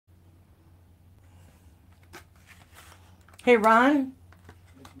Hey, Ron.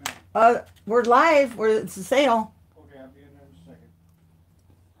 Yes, ma'am. We're live. It's a sale. Okay, I'll be in there in a second.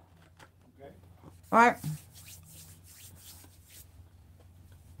 Okay? All right. How come?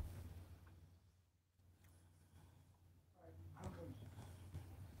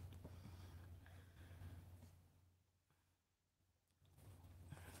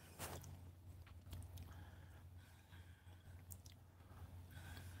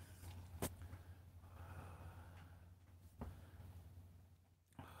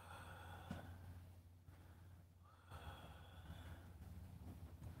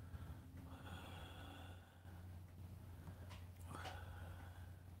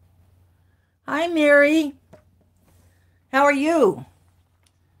 Hi, Mary. How are you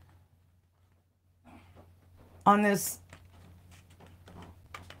on this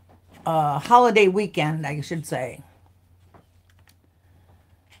holiday weekend, I should say?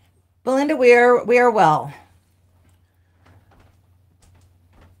 Belinda, we are well.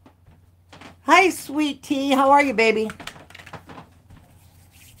 Hi, sweet tea. How are you, baby?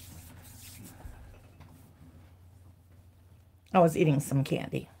 I was eating some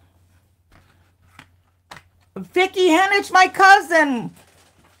candy. Vicki Henich, my cousin.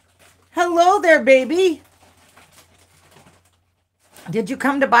 Hello there, baby. Did you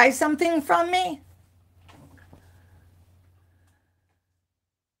come to buy something from me?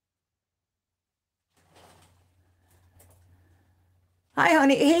 Hi,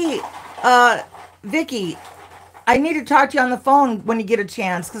 honey. Hey, Vicki, I need to talk to you on the phone when you get a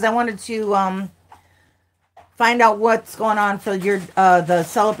chance because I wanted to find out what's going on for your the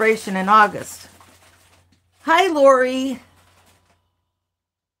celebration in August. Hi, Lori.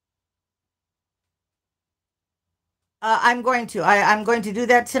 I'm going to do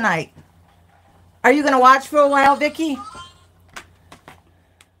that tonight. Are you going to watch for a while, Vicki?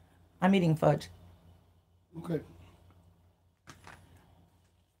 I'm eating fudge. Okay.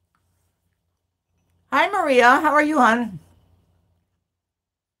 Hi, Maria. How are you, hon?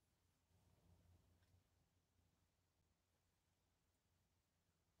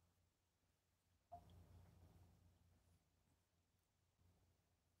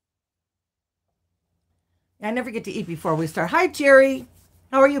 I never get to eat before we start. Hi, Jerry.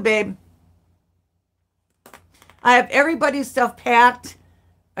 How are you, babe? I have everybody's stuff packed.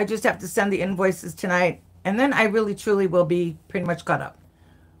 I just have to send the invoices tonight. And then I really, truly will be pretty much caught up.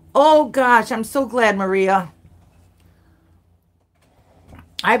 Oh, gosh. I'm so glad, Maria.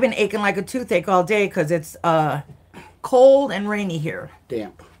 I've been aching like a toothache all day because it's cold and rainy here.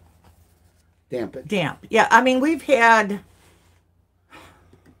 Damp. Damp it. Damp. Yeah, I mean, we've had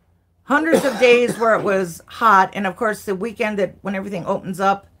hundreds of days where it was hot. And, of course, the weekend that when everything opens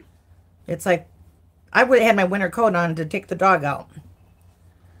up, it's like I would have had my winter coat on to take the dog out.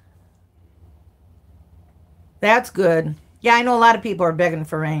 That's good. Yeah, I know a lot of people are begging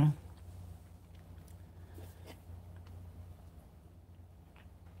for rain.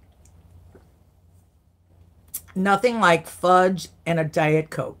 Nothing like fudge and a Diet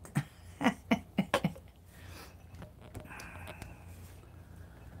Coke.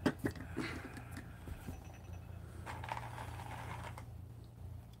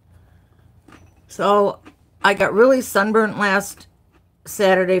 So I got really sunburnt last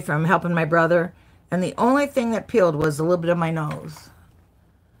Saturday from helping my brother, and the only thing that peeled was a little bit of my nose.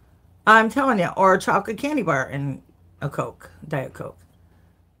 I'm telling you, or a chocolate candy bar and a Coke, Diet Coke.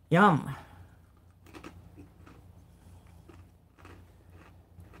 Yum.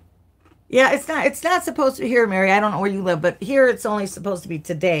 Yeah, it's not supposed to be here, Mary. I don't know where you live, but here it's only supposed to be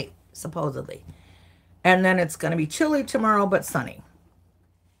today, supposedly. And then it's going to be chilly tomorrow, but sunny.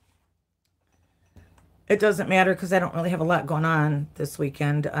 It doesn't matter because I don't really have a lot going on this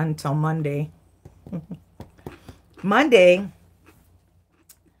weekend until Monday. Monday,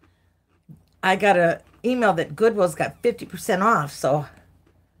 I got an email that Goodwill's got 50% off, so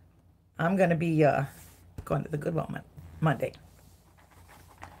I'm going to be going to the Goodwill Monday.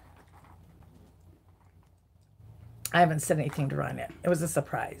 I haven't said anything to Ron yet. It was a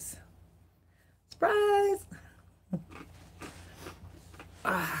surprise. Surprise!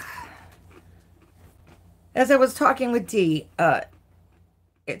 As I was talking with Dee,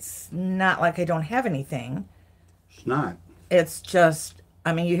 it's not like I don't have anything. It's not. It's just,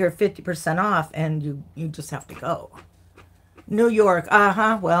 I mean, you hear 50% off and you just have to go. New York,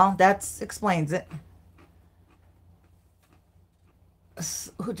 well, that explains it.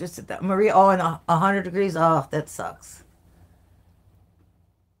 Who just did that? Maria, oh, and 100 degrees, oh, that sucks.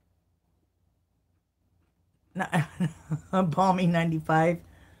 A balmy 95.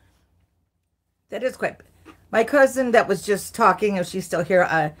 That is quite. My cousin that was just talking, if she's still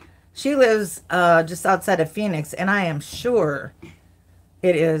here, She lives just outside of Phoenix, and I am sure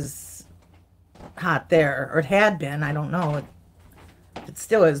it is hot there, or it had been. I don't know if it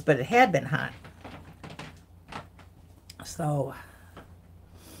still is, but it had been hot. So,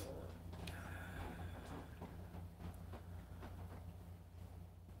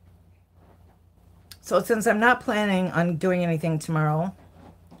 since I'm not planning on doing anything tomorrow,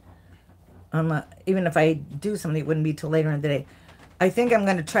 even if I do something, it wouldn't be till later in the day. I think I'm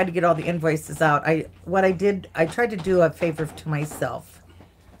going to try to get all the invoices out. I tried to do a favor to myself.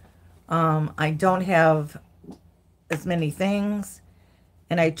 I don't have as many things,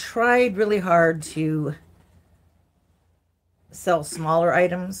 and I tried really hard to sell smaller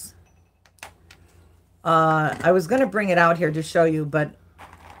items. I was going to bring it out here to show you, but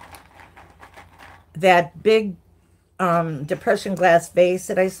that big depression glass vase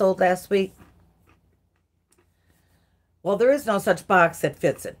that I sold last week, well, there is no such box that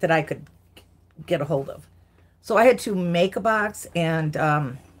fits it that I could get a hold of. So I had to make a box, and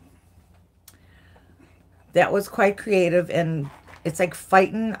that was quite creative, and it's like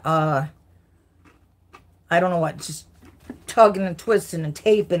fighting, I don't know what, just tugging and twisting and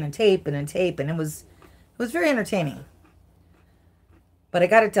taping and taping and taping. It was very entertaining. But I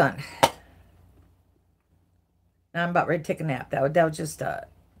got it done. Now I'm about ready to take a nap. That was just,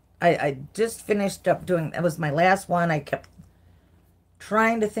 I just finished up doing, that was my last one. I kept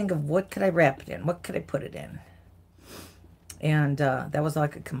trying to think of what could I wrap it in? What could I put it in? And that was all I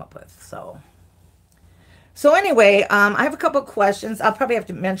could come up with. So anyway, I have a couple of questions. I'll probably have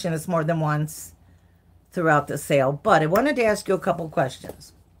to mention this more than once throughout the sale, but I wanted to ask you a couple of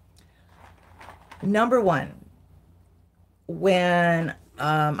questions. Number one, when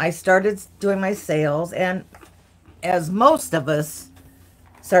I started doing my sales, and as most of us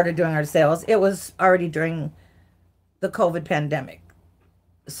started doing our sales, it was already during the COVID pandemic.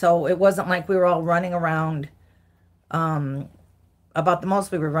 So it wasn't like we were all running around. About the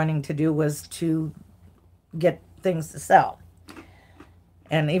most we were running to do was to get things to sell.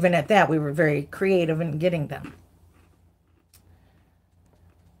 And even at that, we were very creative in getting them.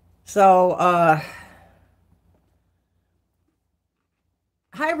 So,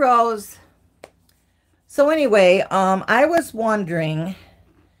 hi, Rose. So anyway, I was wondering,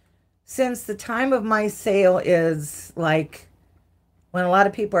 since the time of my sale is like when a lot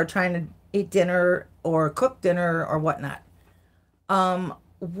of people are trying to eat dinner or cook dinner or whatnot,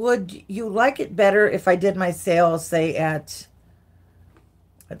 would you like it better if I did my sale, say at,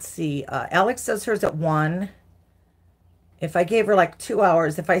 let's see, Alex does hers at 1. If I gave her like 2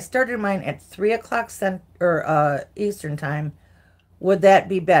 hours, if I started mine at 3 o'clock Eastern time, would that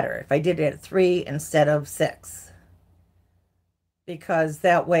be better if I did it at 3 instead of 6? Because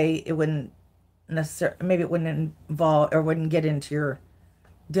that way it wouldn't necessarily, maybe it wouldn't involve or wouldn't get into your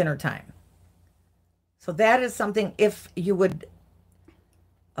dinner time. So that is something, if you would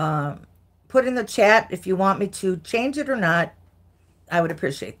put in the chat if you want me to change it or not, I would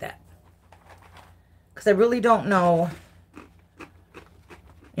appreciate that. Because I really don't know,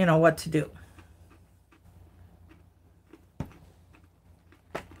 what to do.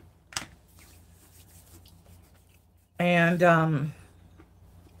 And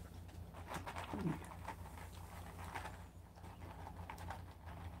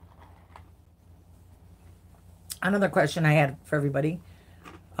another question I had for everybody.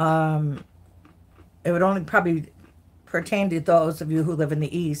 It would only probably pertain to those of you who live in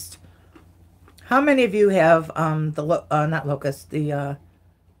the East. How many of you have not locusts, the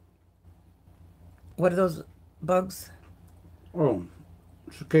what are those bugs? Oh,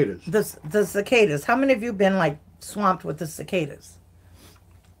 cicadas. The cicadas. How many of you been like swamped with the cicadas?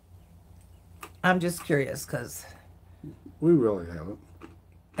 I'm just curious, because We really haven't.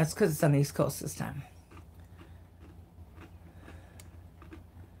 that's because it's on the East Coast this time.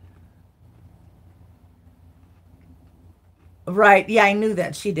 Right. Yeah, I knew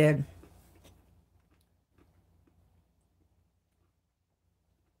that. She did.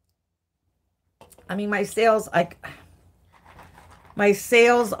 I mean, my sales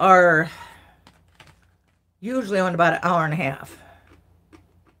are usually on about an hour and a half.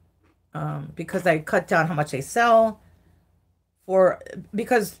 Because I cut down how much I sell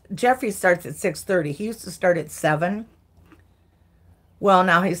because Jeffrey starts at 6:30. He used to start at 7. Well,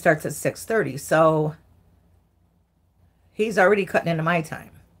 now he starts at 6:30. So he's already cutting into my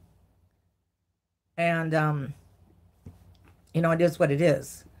time. And, it is what it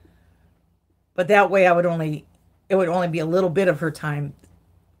is. But that way it would only be a little bit of her time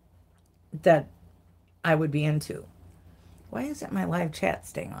that I would be into. Why isn't my live chat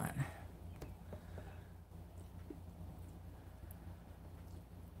staying on?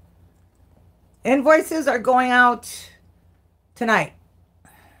 Invoices are going out tonight.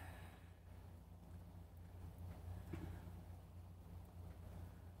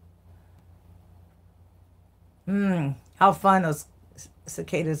 How fun those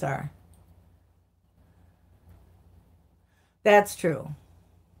cicadas are. That's true.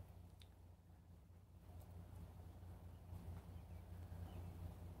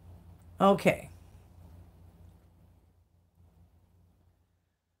 Okay.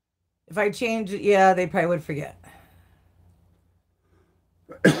 If I change it, yeah, they probably would forget.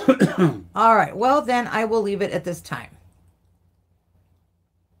 All right. Well, then I will leave it at this time.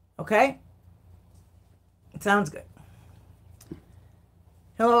 Okay? Sounds good.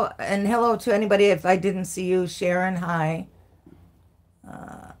 Hello, and hello to anybody if I didn't see you. Sharon, hi.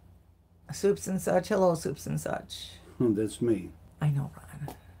 Soups and such. Hello, Soups and such. That's me. I know,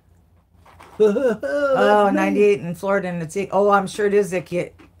 Ron. Oh, 98 in Florida, and it's... Oh, I'm sure it is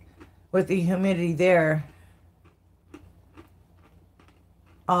icky with the humidity there.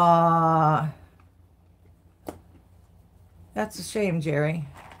 That's a shame, Jerry.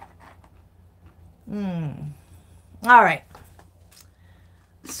 All right.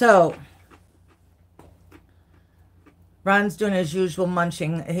 So, Ron's doing his usual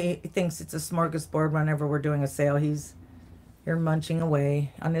munching. He thinks it's a smorgasbord whenever we're doing a sale. He's here munching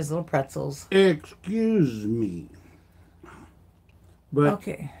away on his little pretzels. Excuse me. But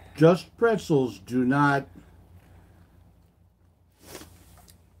Okay. just pretzels do not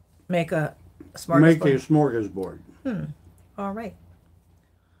Make a smorgasbord. make a smorgasbord. All right.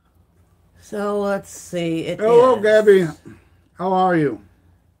 So let's see. Hello, Gabby. How are you?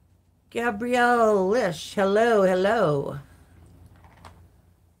 Gabrielle Lish. Hello, hello.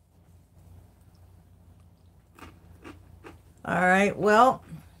 All right. Well,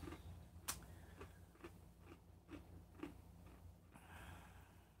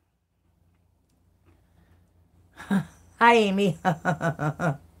 hi, Amy.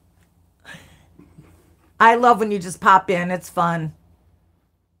 I love when you just pop in. It's fun.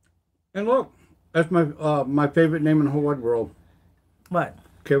 And look, that's my favorite name in the whole wide world. What?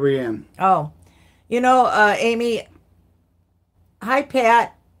 Carrie Ann. Oh, Amy. Hi,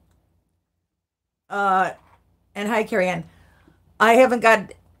 Pat. And hi, Carrie Ann. I haven't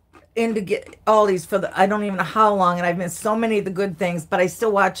got into get all these I don't even know how long, and I've missed so many of the good things, but I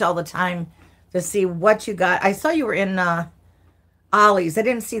still watch all the time to see what you got. I saw you were in Ollie's. I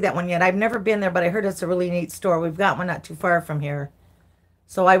didn't see that one yet. I've never been there, but I heard it's a really neat store. We've got one not too far from here.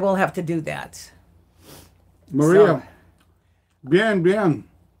 So I will have to do that. Maria. Bien.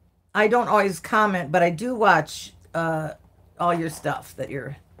 I don't always comment, but I do watch all your stuff that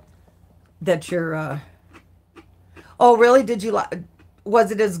you're Oh, really? Did you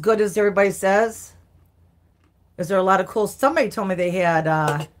was it as good as everybody says? Is there a lot of cool... Somebody told me they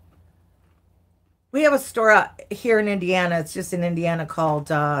had we have a store out here in Indiana. It's just in Indiana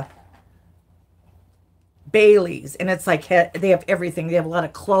called Bailey's, and it's like they have everything. They have a lot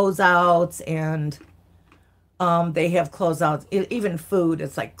of closeouts, and they have closeouts, even food.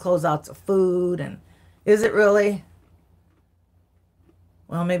 It's like closeouts of food. And is it really?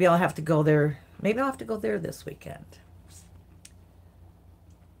 Well, maybe I'll have to go there. Maybe I'll have to go there this weekend.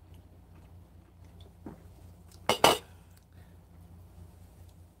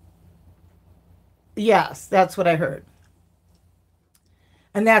 Yes, that's what I heard.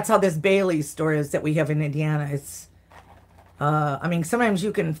 And that's how this Bailey's store is that we have in Indiana. It's, I mean, sometimes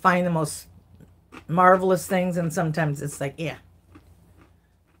you can find the most marvelous things, and sometimes it's like, yeah.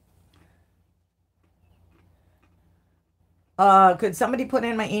 Could somebody put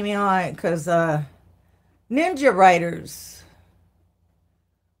in my email? Because Ninja Writers.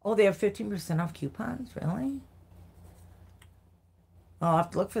 Oh, they have 15% off coupons? Really? I'll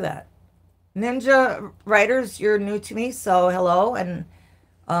have to look for that. Ninja Writers, you're new to me, so hello. And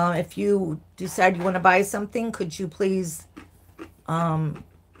if you decide you want to buy something, could you please go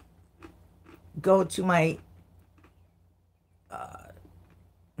to my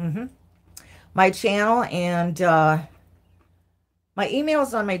my channel, and my email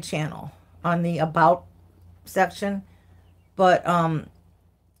is on my channel on the About section. But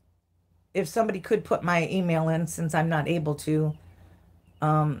if somebody could put my email in, since I'm not able to,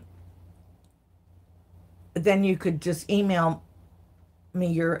 then you could just email me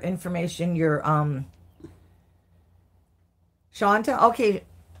your information, your Shanta. Okay,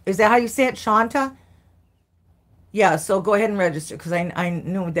 is that how you say it, Shanta? Yeah, so go ahead and register, because I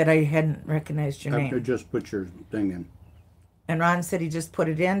knew that I hadn't recognized your I name. could just put your thing in. And Ron said he just put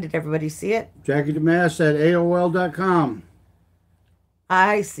it in. Did everybody see it? Jackie DeMass at AOL.com.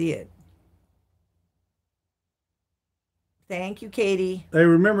 I see it. Thank you, Katie. Hey,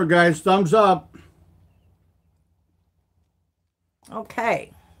 remember, guys, thumbs up.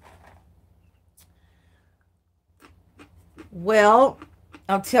 Okay. Well,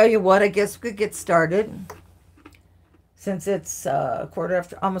 I'll tell you what, I guess we could get started since it's quarter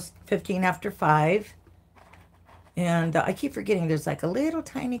after, almost 15 after 5. And I keep forgetting there's like a little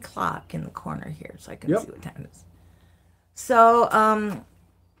tiny clock in the corner here so I can see what time it is. So,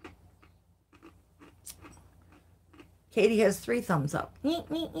 Katie has 3 thumbs up.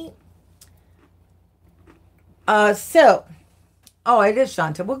 Neat, neat, neat. Oh, it is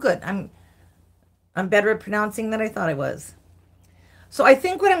Shanta. Well, good. I'm better at pronouncing than I thought I was. So I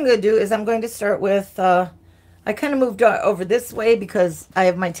think what I'm going to do is I'm going to start with, I kind of moved over this way because I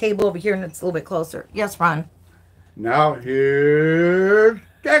have my table over here and it's a little bit closer. Yes, Ron? Now here's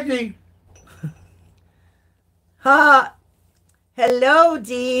Jackie. Hello,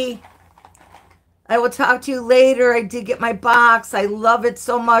 Dee. I will talk to you later. I did get my box. I love it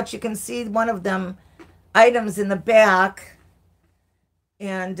so much. You can see one of them items in the back.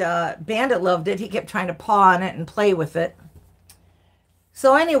 And Bandit loved it. He kept trying to paw on it and play with it.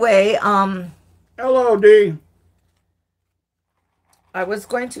 So anyway, Hello, Dee. I was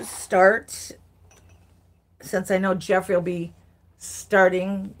going to start, since I know Jeffrey will be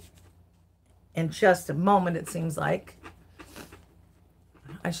starting in just a moment, it seems like.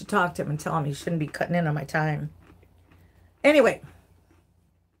 I should talk to him and tell him he shouldn't be cutting in on my time. Anyway.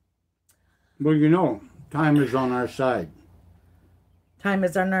 Well, you know, time is on our side. Time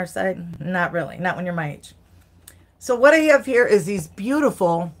is on our side? Not really. Not when you're my age. So what I have here is these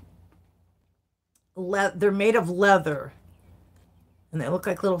beautiful, they're made of leather. And they look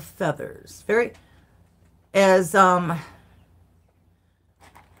like little feathers. Very, as, oh,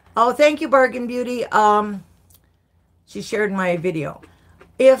 thank you, Bargain Beauty. She shared my video.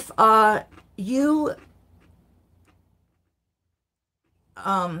 If you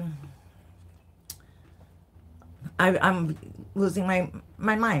I'm losing my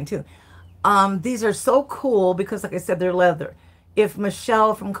mind too. These are so cool because, like I said, they're leather. If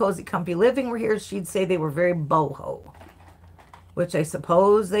Michelle from Cozy Comfy Living were here, she'd say they were very boho, which I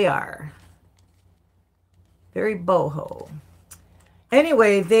suppose they are. Very boho.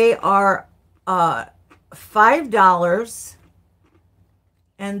 Anyway, they are $5.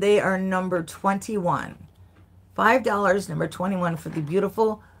 And they are number 21. $5, number 21 for the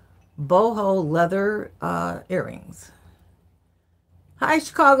beautiful boho leather earrings. Hi,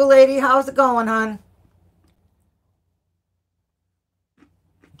 Chicago lady. How's it going, hon?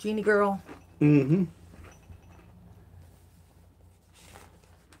 Jeannie girl. Mm-hmm.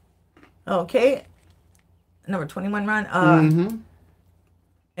 Okay. Number 21, Ron.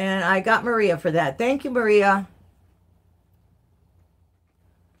 And I got Maria for that. Thank you, Maria.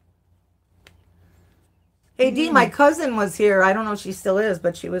 Hey, Dee, my cousin was here. I don't know if she still is,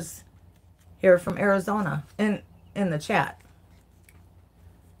 but she was here from Arizona in the chat.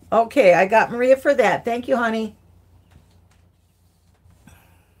 Okay, I got Maria for that. Thank you, honey.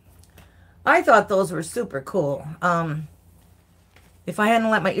 I thought those were super cool. If I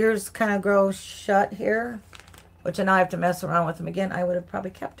hadn't let my ears kind of grow shut here, which I now have to mess around with them again, I would have probably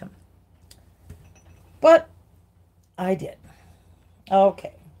kept them. But I did.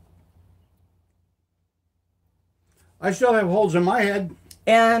 Okay. I still have holes in my head.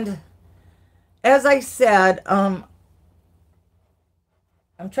 And as I said, I'm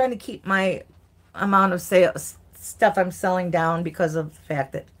trying to keep my amount of stuff I'm selling down because of the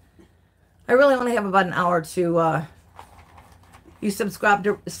fact that I really only have about an hour to, you subscribe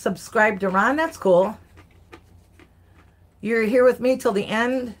to Ron, that's cool. You're here with me till the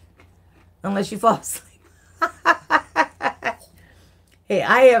end, unless you fall asleep.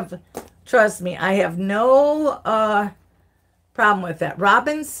 Hey, trust me, I have no problem with that.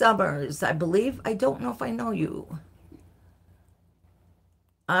 Robin Summers, I believe. I don't know if I know you.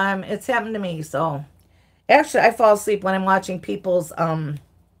 It's happened to me, so. Actually, I fall asleep when I'm watching people's,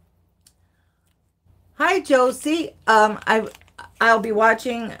 Hi, Josie. I'll be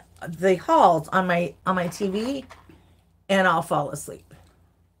watching the hauls on my TV, and I'll fall asleep.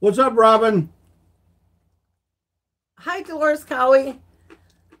 What's up, Robin? Hi, Dolores Cowie.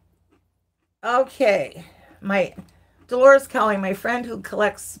 Okay, Dolores Cowie, my friend who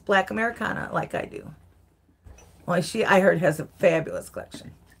collects Black Americana like I do. Well, I heard has a fabulous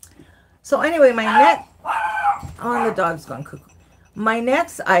collection. So anyway, oh, the dog's going cuckoo. My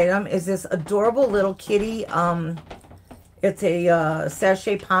next item is this adorable little kitty. It's a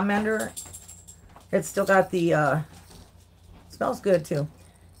sachet pomander. It's still got the, smells good too.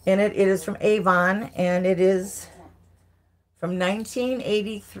 And it is from Avon, and it is from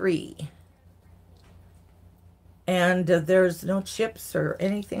 1983. And there's no chips or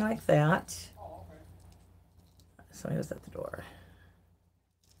anything like that. Somebody was at the door.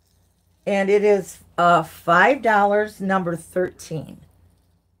 And it is $5, number 13.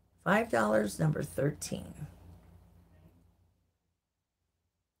 $5, number 13.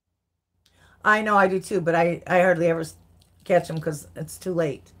 I know I do too, but I hardly ever catch them because it's too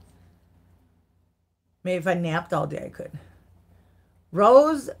late. Maybe if I napped all day, I could.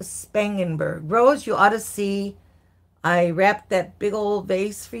 Rose Spangenberg. Rose, you ought to see. I wrapped that big old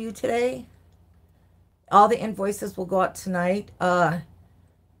vase for you today. All the invoices will go out tonight. And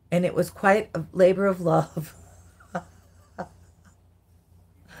it was quite a labor of love.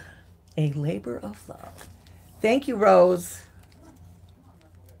 A labor of love. Thank you, Rose.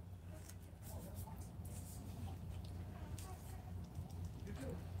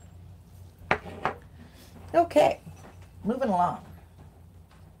 Okay, moving along.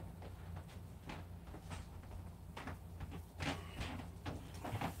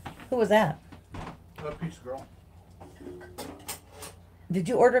 Who was that? Pizza girl. Did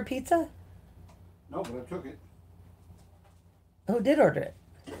you order a pizza? No, but I took it. Who did order it?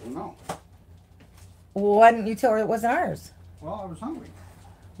 No. Why didn't you tell her it wasn't ours? Well, I was hungry.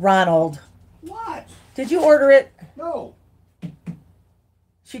 Ronald. What? Did you order it? No.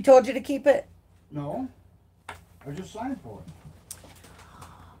 She told you to keep it? No. I just signed for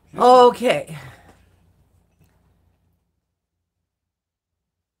it. Okay.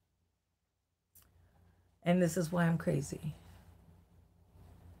 And this is why I'm crazy.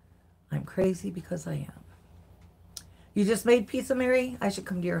 I'm crazy because I am. You just made pizza, Mary? I should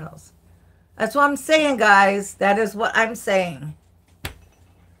come to your house. That's what I'm saying, guys. That is what I'm saying.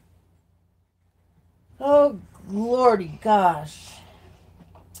 Oh, lordy gosh.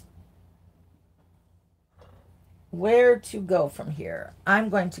 Where to go from here? I'm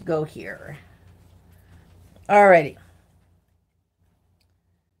going to go here. Alrighty.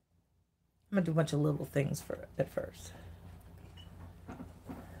 I'm going to do a bunch of little things at first.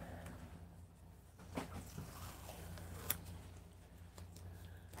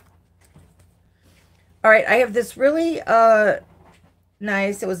 All right, I have this really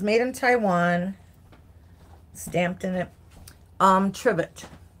nice, it was made in Taiwan, stamped in it, trivet.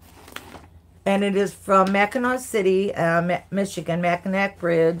 And it is from Mackinac City, Michigan, Mackinac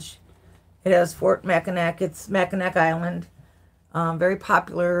Bridge. It has Fort Mackinac, it's Mackinac Island. Very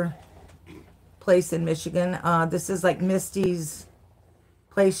popular place in Michigan. This is like Misty's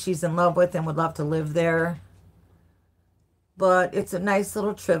place she's in love with and would love to live there. But it's a nice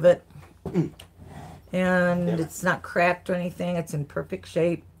little trivet. And it's not cracked or anything. It's in perfect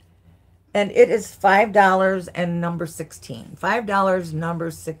shape. And it is $5 and number 16. $5,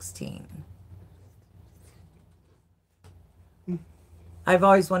 number 16. I've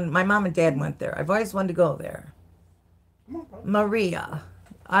always wanted, my mom and dad went there. I've always wanted to go there. Maria,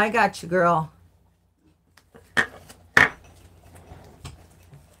 I got you, girl.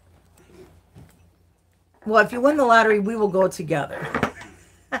 Well, if you win the lottery, we will go together.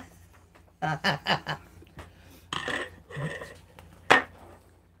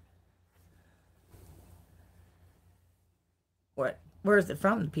 What? Where is it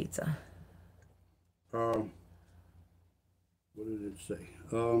from, the pizza? What did it say?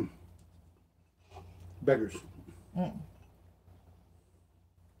 Beggars. Mm.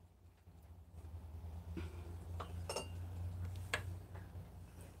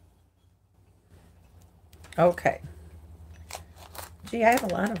 Okay. Gee, I have a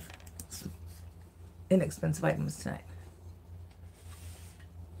lot of inexpensive items tonight.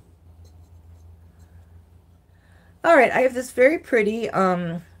 All right, I have this very pretty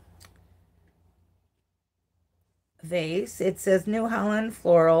vase. It says New Holland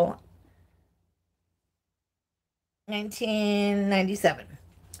Floral 1997.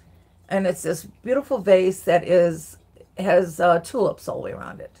 And it's this beautiful vase that has tulips all the way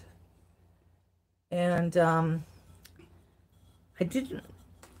around it. And I didn't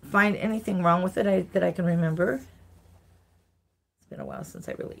find anything wrong with it that I can remember. It's been a while since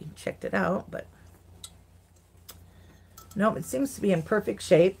I really checked it out, but nope, it seems to be in perfect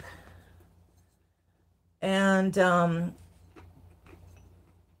shape. And oh,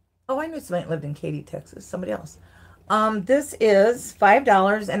 I knew somebody lived in Katy, Texas. Somebody else. This is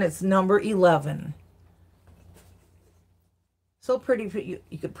 $5 and it's number 11. So pretty.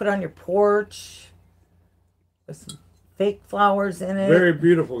 You could put on your porch with some fake flowers in it. Very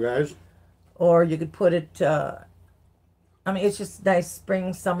beautiful, guys. Or you could put it, I mean, it's just nice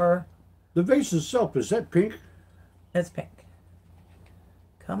spring, summer. The vase itself, is that pink? It's pink.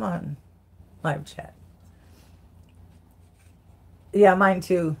 Come on, live chat. Yeah, mine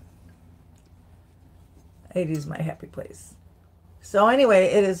too. 80's my happy place. So anyway,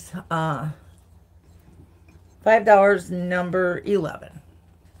 it is $5, number 11.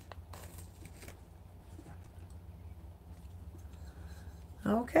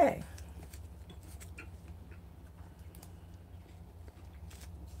 Okay.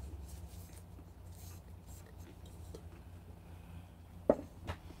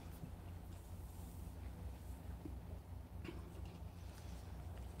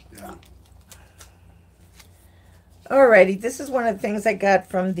 Yeah. Alrighty, this is one of the things I got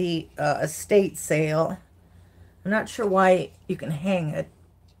from the estate sale. I'm not sure why you can hang it.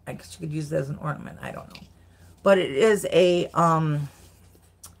 I guess you could use it as an ornament. I don't know. But it is a,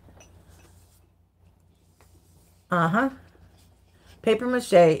 paper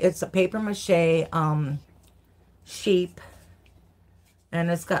mache. It's a paper mache, sheep. And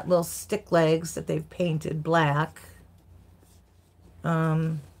it's got little stick legs that they've painted black.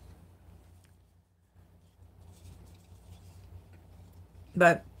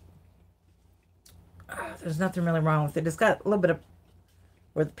 But there's nothing really wrong with it. It's got a little bit of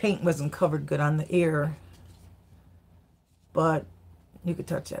where the paint wasn't covered good on the ear. But you could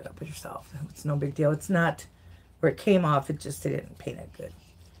touch that up with yourself. It's no big deal. It's not where it came off. It just, they didn't paint it good.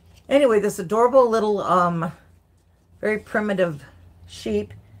 Anyway, this adorable little, very primitive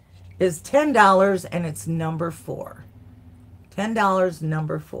sheep is $10 and it's number 4. $10,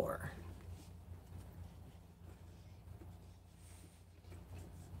 number 4.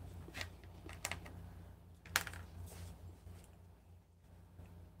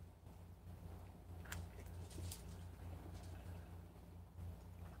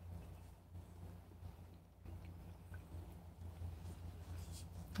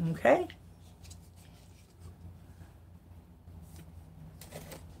 Okay.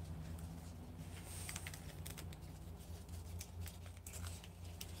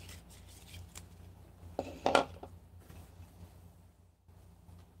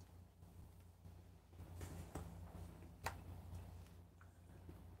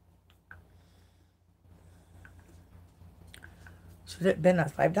 Should have been a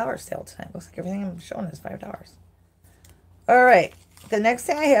 $5 sale tonight. Looks like everything I'm showing is $5. All right. The next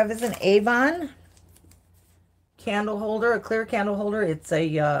thing I have is an Avon candle holder, a clear candle holder. It's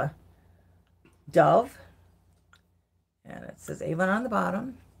a Dove. And it says Avon on the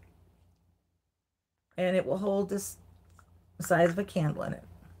bottom. And it will hold this size of a candle in it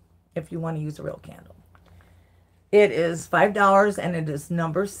if you want to use a real candle. It is $5 and it is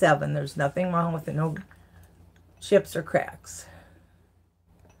number 7. There's nothing wrong with it. No chips or cracks.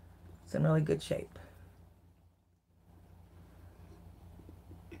 It's in really good shape.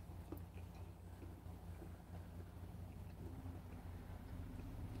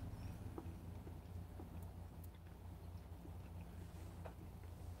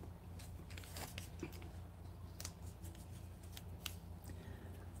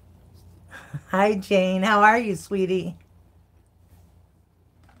 Hi, Jane. How are you, sweetie?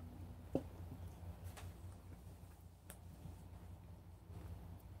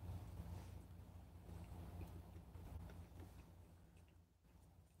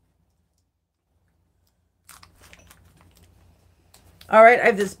 All right, I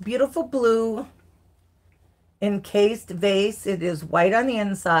have this beautiful blue encased vase. It is white on the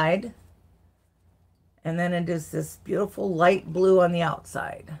inside. And then it is this beautiful light blue on the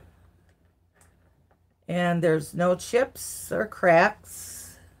outside. And there's no chips or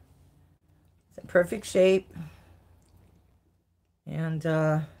cracks. It's in perfect shape. And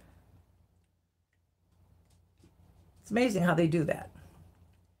it's amazing how they do that.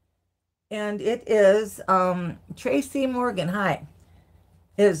 And it is Tracy Morgan. Hi.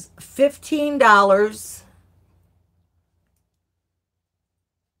 Is $15.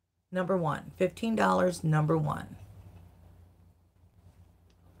 Number 1. $15, number 1.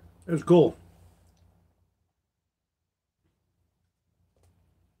 It's cool.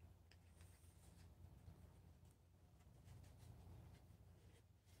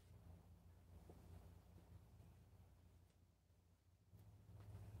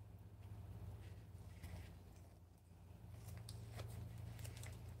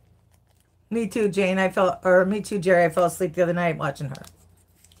 Me too, Jane. Me too, Jerry. I fell asleep the other night watching her.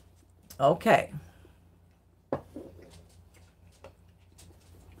 Okay.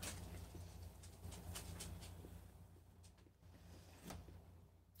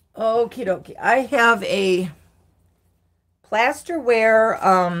 Okie dokie. I have a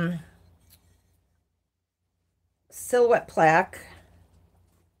plasterware silhouette plaque.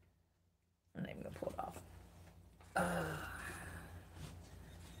 I'm not even gonna pull it off.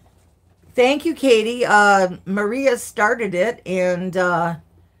 Thank you, Katie. Maria started it, and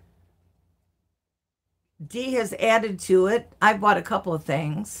Dee has added to it. I bought a couple of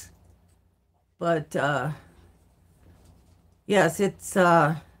things, but yes, it's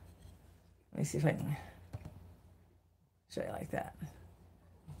let me see if I can show you like that.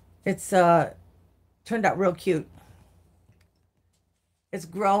 It's turned out real cute. It's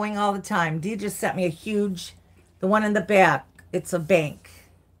growing all the time. Dee just sent me a huge, the one in the back. It's a bank.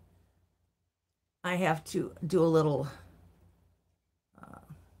 I have to do a little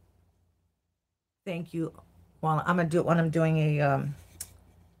thank you. Well, I'm gonna do it when I'm doing a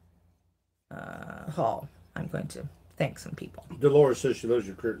haul. I'm going to thank some people. Dolores says she loves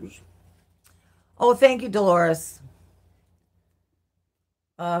your curtains. Oh, thank you, Dolores.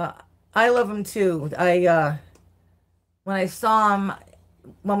 I love them too. When I saw them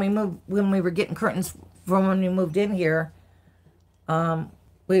when we were getting curtains from when we moved in here,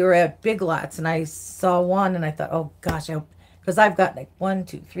 we were at Big Lots and I saw one and I thought, oh gosh, because I've got like 1,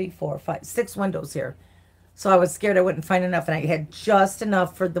 2, 3, 4, 5, 6 windows here. So I was scared I wouldn't find enough, and I had just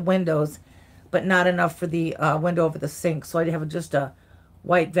enough for the windows, but not enough for the window over the sink. So I'd have just a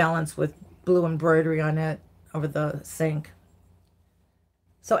white valance with blue embroidery on it over the sink.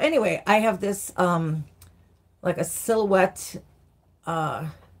 So anyway, I have this like a silhouette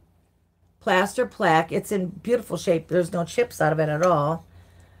plaster plaque. It's in beautiful shape. There's no chips out of it at all.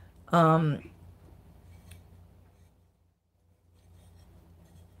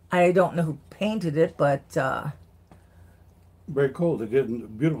 I don't know who painted it, but Very cool. They did a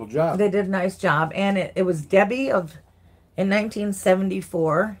beautiful job. they did a nice job. And it was Debbie in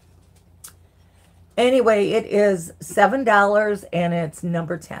 1974. Anyway, it is $7 and it's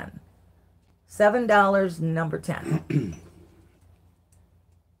number 10. $7, number 10.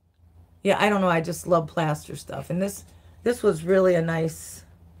 Yeah, I don't know. I just love plaster stuff. And this was really a nice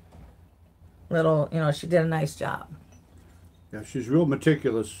little, she did a nice job. Yeah, she's real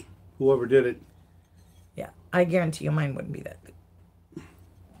meticulous. Whoever did it. Yeah, I guarantee you mine wouldn't be that good.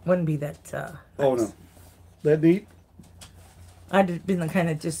 Wouldn't be that Oh nice. no, that neat. I'd have been the kind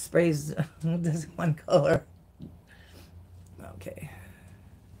that just sprays this one color. Okay.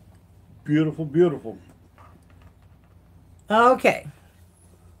 Beautiful, beautiful. Okay.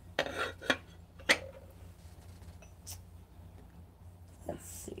 Let's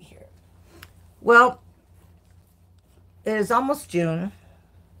see here. Well, it is almost June,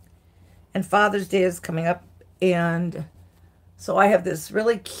 and Father's Day is coming up, and so I have this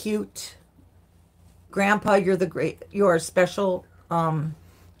really cute Grandpa, you're special, like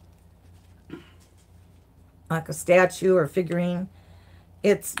a statue or figurine.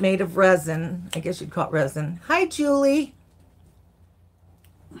 It's made of resin. I guess you'd call it resin. Hi, Julie.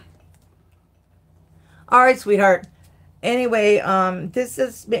 All right, sweetheart. Anyway, this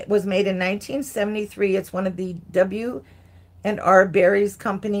was made in 1973. It's one of the W&R Berries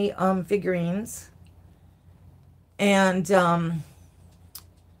Company figurines. And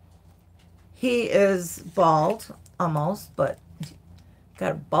he is bald, almost, but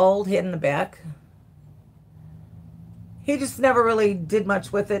got a bald head in the back. He just never really did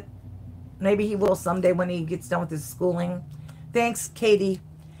much with it. Maybe he will someday when he gets done with his schooling. Thanks, Katie.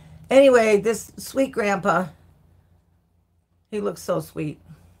 Anyway, this sweet grandpa, he looks so sweet,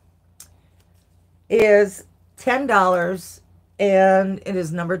 is $10, and it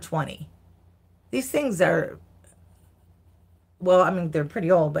is number 20. These things are, well, I mean, they're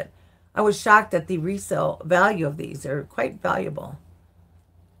pretty old, but I was shocked at the resale value of these. They're quite valuable.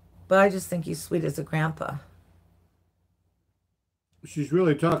 But I just think he's sweet as a grandpa. She's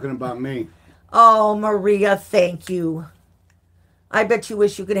really talking about me. Oh, Maria, thank you. I bet you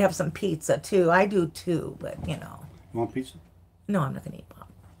wish you could have some pizza, too. I do, too, but, You want pizza? No, I'm not going to eat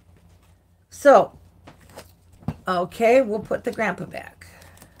pop. So, okay, we'll put the grandpa back.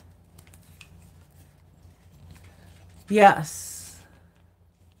 Yes.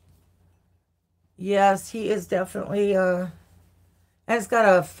 Yes, he is definitely, and it's got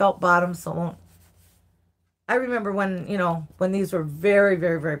a felt bottom, so it won't. I remember when, when these were very,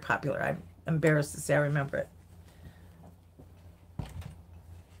 very, very popular. I'm embarrassed to say I remember it.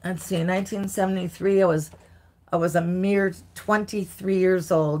 Let's see, in 1973, I was a mere 23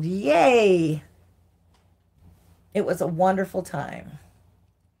 years old. Yay! It was a wonderful time.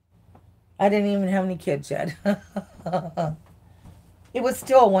 I didn't even have any kids yet. It was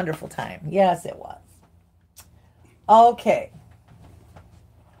still a wonderful time. Yes, it was. Okay.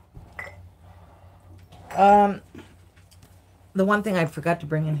 The one thing I forgot to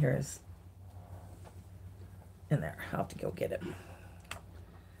bring in here is in there. I'll have to go get it.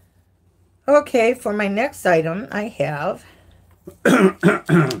 Okay, for my next item, I have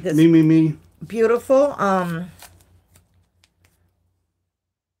this Me. beautiful I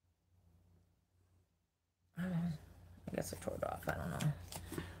guess I tore it off. I don't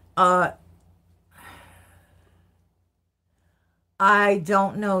know. I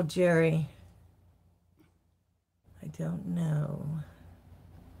don't know, Jerry. I don't know.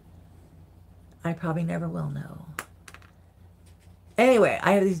 I probably never will know. Anyway,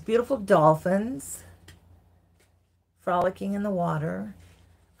 I have these beautiful dolphins frolicking in the water.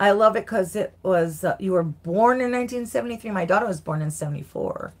 I love it because it was, you were born in 1973. My daughter was born in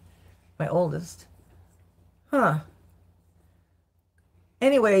 74, my oldest. Huh.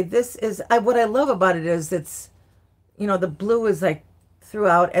 Anyway, this is, what I love about it is it's, the blue is like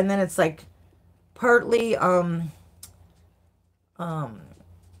throughout, and then it's like partly,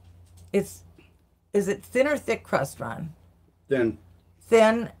 it's, is it thin or thick crust, Ron? Then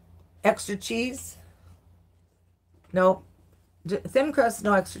Thin, extra cheese? No. Thin crust,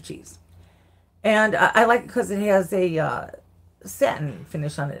 no extra cheese. And I like it because it has a satin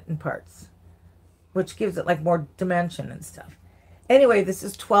finish on it in parts, which gives it like more dimension and stuff. Anyway, this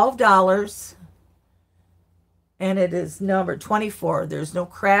is $12, and it is number 24. There's no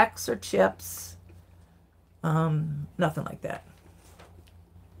cracks or chips, nothing like that.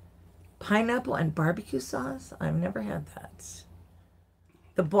 Pineapple and barbecue sauce? I've never had that.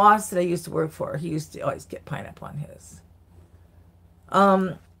 The boss that I used to work for, he used to always get pineapple on his.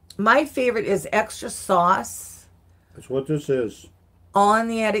 My favorite is extra sauce that's what this is. on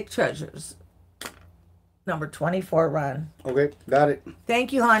the Attic Treasures. Number 24, Ron. Okay, got it.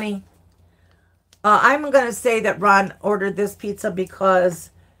 Thank you, honey. I'm going to say that Ron ordered this pizza because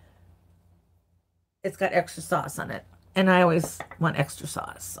it's got extra sauce on it. And I always want extra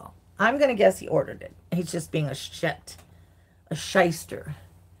sauce. So I'm going to guess he ordered it. He's just being a shyster.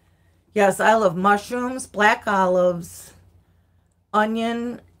 Yes, I love mushrooms, black olives,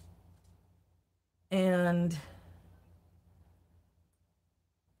 onion, and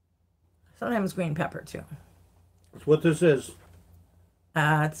sometimes green pepper too. That's what this is.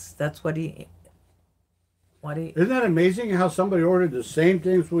 That's what he. Isn't that amazing how somebody ordered the same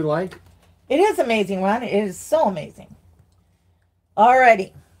things we like? It is amazing, Ron. It is so amazing.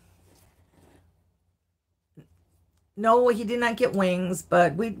 Alrighty. No, he did not get wings,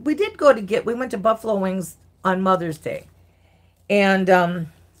 but we did go to we went to Buffalo Wings on Mother's Day. And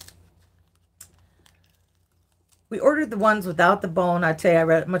we ordered the ones without the bone. I tell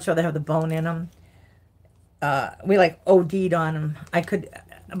you, I'd much rather have the bone in them. We like OD'd on them.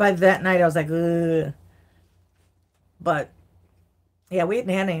 By that night I was like, ugh. But yeah, we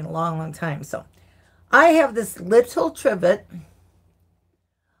hadn't had any in a long, long time. So I have this little trivet.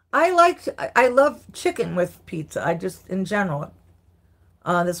 I love chicken with pizza. I just, in general.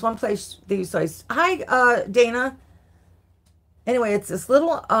 This one place they used to always, hi, Dana. Anyway, it's this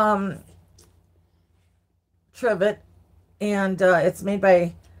little trivet, and it's made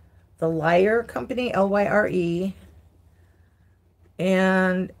by the Lyre Company, Lyre.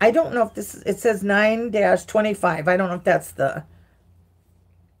 And I don't know if it says 9-25. I don't know if that's the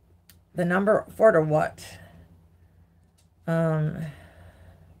number for it or what.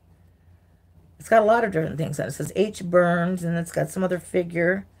 It's got a lot of different things on it. It says H. Burns, and it's got some other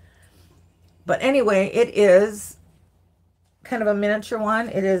figure. But anyway, it is kind of a miniature one.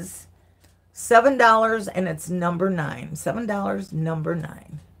 It is $7, and it's number 9. $7, number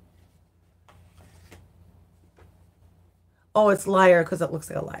 9. Oh, it's Lyre because it looks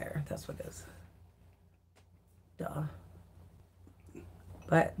like a lyre. That's what it is. Duh.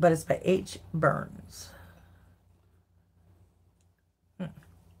 But it's by H. Burns.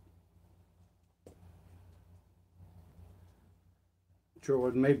 Sure it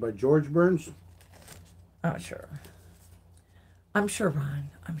was made by George Burns? I'm sure. I'm sure, Ron.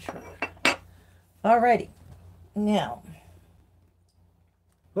 I'm sure. Alrighty. Now.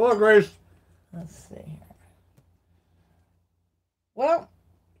 Hello, Grace. Let's see here. Well,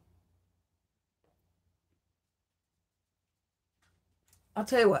 I'll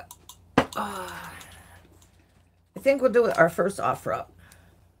tell you what. I think we'll do our first offer up.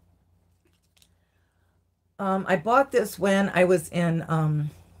 I bought this when I was in,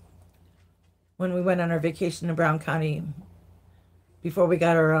 when we went on our vacation to Brown County before we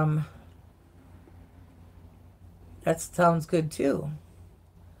got our, that sounds good too.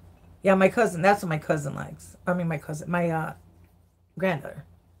 Yeah, my cousin, that's what my cousin likes. I mean, my granddaughter.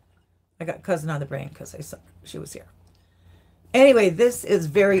 I got cousin on the brain because she was here. Anyway, this is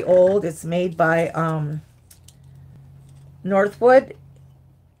very old. It's made by Northwood,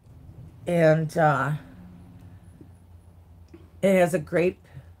 and it has a grape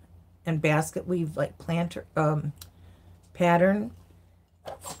and basket weave like planter pattern.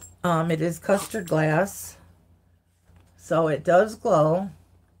 It is custard glass, so it does glow.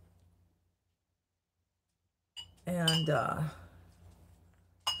 And yeah,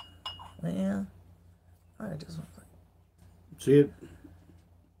 I just want to see it.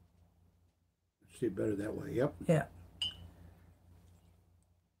 See it better that way. Yep. Yeah.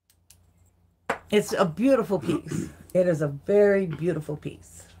 It's a beautiful piece. It is a very beautiful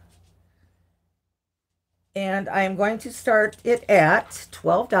piece. And I am going to start it at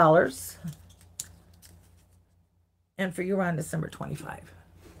 $12. And for you, we're on December 25.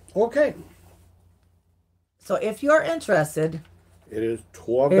 Okay. So if you're interested, It is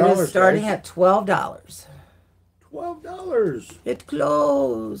 $12. it is starting guys. at $12. $12. It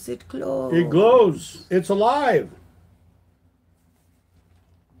glows. It glows. It glows. It's alive.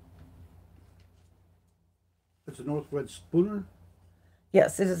 It's a Northwood Spooner.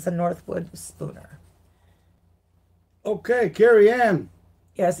 Yes, it is a Northwood Spooner. Okay, Carrie Ann.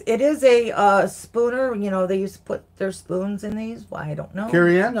 Yes, it is a spooner. You know, they used to put their spoons in these. Why, I don't know.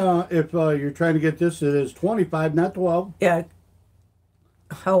 Carrie Ann, if you're trying to get this, it is 25, not 12. Yeah.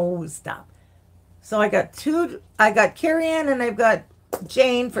 Oh, stop. So I got Carrie Ann and I've got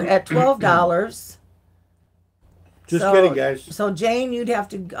Jane for at $12. Just kidding, guys. So Jane, you'd have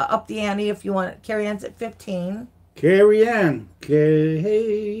to up the ante if you want it. Carrie Ann's at 15. Carrie Ann.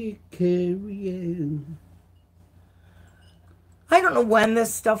 Carrie Ann. I don't know when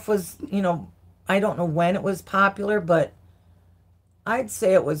this stuff was, I don't know when it was popular, but I'd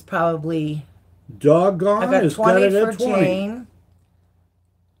say it was probably, Doggone, I got it's 20 got it for at 20. Jane.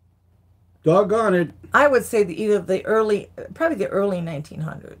 Doggone it. I would say probably the early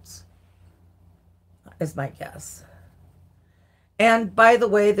 1900s is my guess. And by the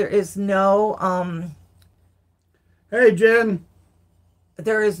way, there is no, Hey, Jen.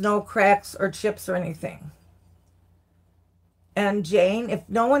 there is no cracks or chips or anything. And Jane, if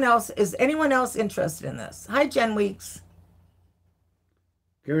no one else, is anyone else interested in this? Hi, Jen Weeks.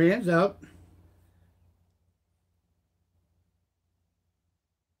 Carrie Ann's out.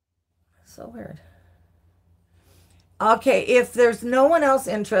 So weird. Okay, if there's no one else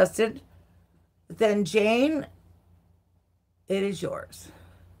interested, then Jane, it is yours.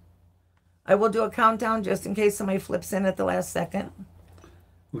 I will do a countdown just in case somebody flips in at the last second.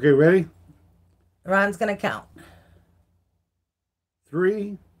 Okay, ready? Ron's going to count.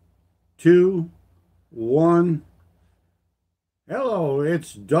 3, 2, 1. Hello,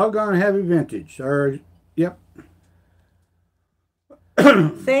 it's Doggone Heavy Vintage. Yep.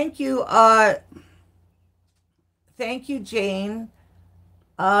 Thank you. Thank you, Jane.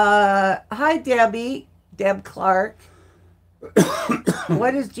 Hi, Debbie. Deb Clark.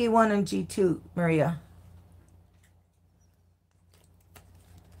 What is G1 and G2, Maria?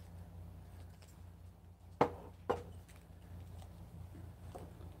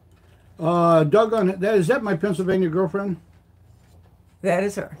 Doggone, is that my Pennsylvania girlfriend? That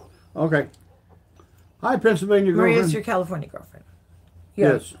is her. Okay. Hi, Pennsylvania girlfriend. Maria's your California girlfriend.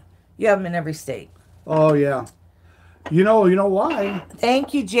 Yes. You have them in every state. Oh, yeah. You know why?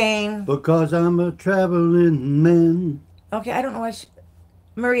 Thank you, Jane. Because I'm a traveling man. Okay, I don't know why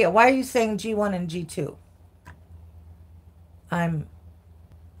Maria, why are you saying G1 and G2? I'm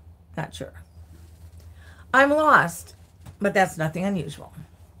not sure. I'm lost, but that's nothing unusual.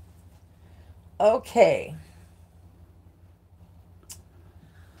 Okay.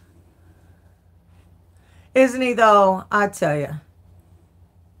 Isn't he, though? I tell you.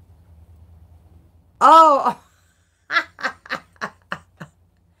 Oh.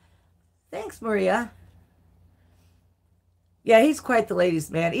 Thanks, Maria. Yeah, he's quite the ladies'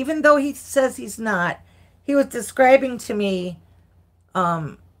 man. Even though he says he's not, he was describing to me,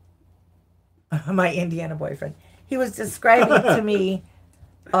 my Indiana boyfriend. He was describing to me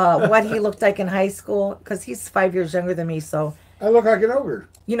what he looked like in high school, because he's 5 years younger than me. So I look like an ogre.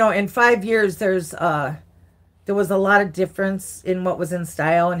 in 5 years, there was a lot of difference in what was in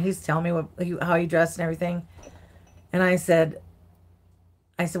style, and he's telling me how he dressed and everything. And I said,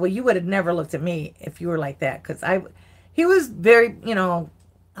 well, you would have never looked at me if you were like that, because he was very,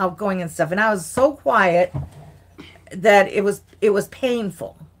 outgoing and stuff, and I was so quiet that it was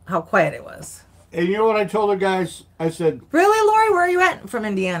painful how quiet it was. And you know what I told the guys? I said, Really, Lori? Where are you at? From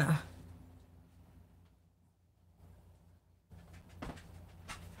Indiana.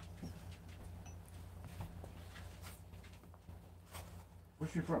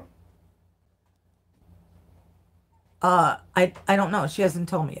 where's she from? I don't know. She hasn't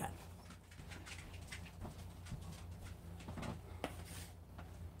told me yet.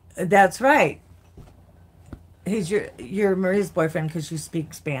 That's right. He's your Maria's boyfriend because you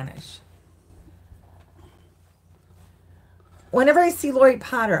speak Spanish. Whenever I see Lori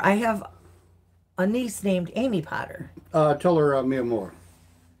Potter, I have a niece named Amy Potter. Tell her mi amor.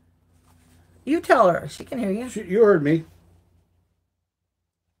 You tell her. She can hear you. You heard me.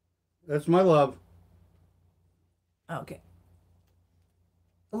 That's my love. Okay.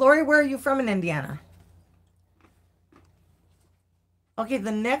 Lori, where are you from in Indiana? Okay,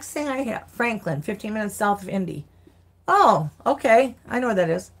 the next thing I have, Franklin, 15 minutes south of Indy. Oh, okay. I know what that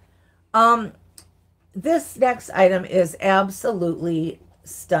is. Um, this next item is absolutely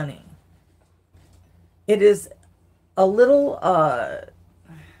stunning. It is a little, well,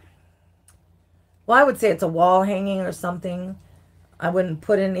 I would say it's a wall hanging or something. I wouldn't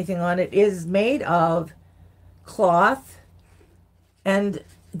put anything on it. It is made of cloth, and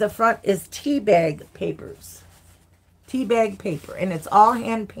the front is tea bag papers. Tea bag paper, and it's all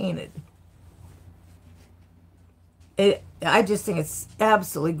hand painted. I just think it's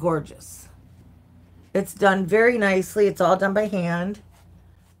absolutely gorgeous. It's done very nicely. It's all done by hand.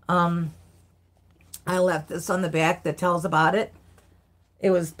 I left this on the back that tells about it.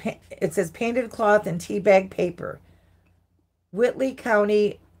 It says painted cloth and tea bag paper. Whitley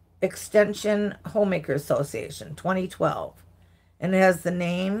County Extension Homemaker Association, 2012. And it has the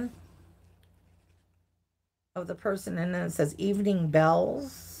name of the person, and then it says Evening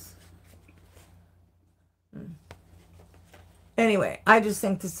Bells. Anyway, I just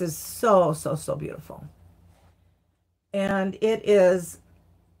think this is so, so, so beautiful. And it is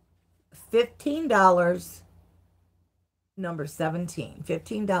 $15, number 17.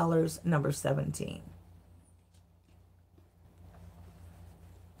 $15, number 17.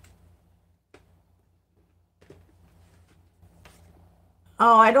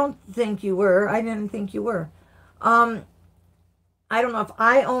 Oh, I don't think you were. I didn't think you were. I don't know if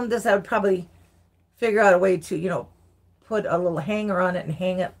I owned this, I would probably figure out a way to, put a little hanger on it and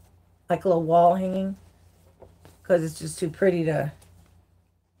hang it like a little wall hanging, because it's just too pretty to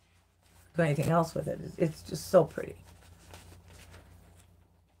do anything else with it. It's just so pretty.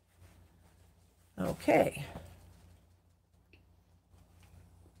 Okay.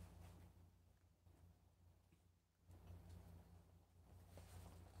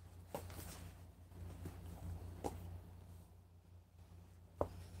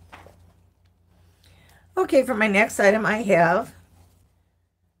 Okay, for my next item, I have,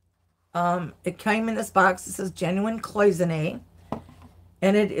 it came in this box. It says Genuine Cloisonne,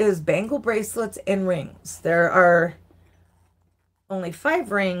 and it is bangle bracelets and rings. There are only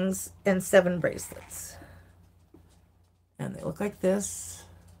 5 rings and 7 bracelets. And they look like this.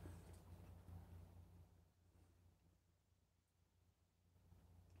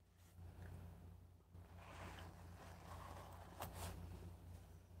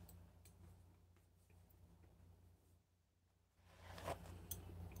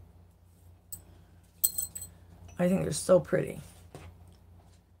 I think they're so pretty.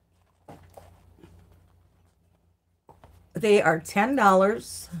 They are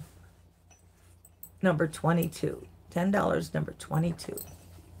 $10, number 22. $10, number 22.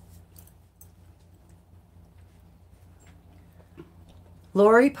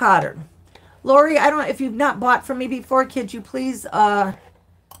 Lori Potter. Lori, I don't know if you've not bought from me before. Could you please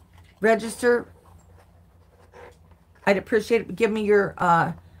register? I'd appreciate it. Give me your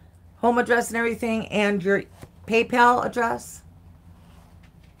home address and everything, and your PayPal address.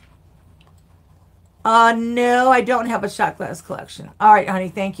 No, I don't have a shot glass collection. All right, honey,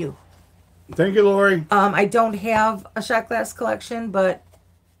 thank you. Thank you, Lori. I don't have a shot glass collection, but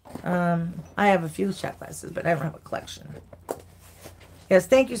I have a few shot glasses, but I don't have a collection. Yes,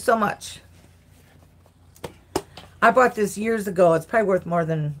 thank you so much. I bought this years ago. It's probably worth more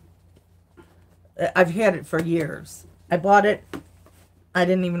than... I've had it for years. I bought it. I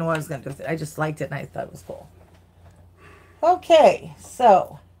didn't even know what I was going to do with it. I just liked it, and I thought it was cool. Okay,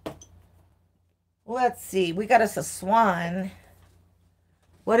 so let's see. We got us a swan.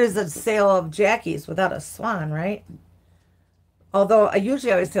 What is a sale of Jackie's without a swan, right? Although I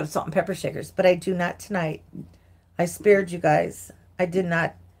usually always have salt and pepper shakers, but I do not tonight. I spared you guys. I did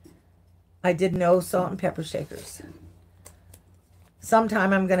not. I did no salt and pepper shakers.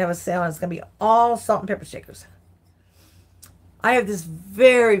 Sometime I'm going to have a sale, and it's going to be all salt and pepper shakers. I have this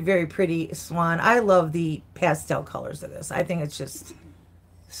very, very pretty swan. I love the pastel colors of this. I think it's just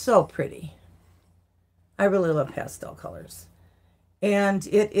so pretty. I really love pastel colors. And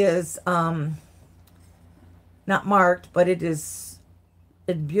it is not marked, but it is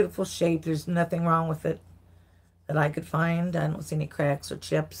in beautiful shape. There's nothing wrong with it that I could find. I don't see any cracks or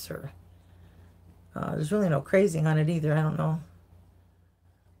chips, or there's really no crazing on it either. I don't know.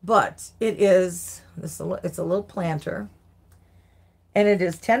 But it is, it's a little planter. And it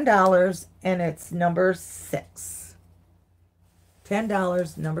is $10, and it's number 6.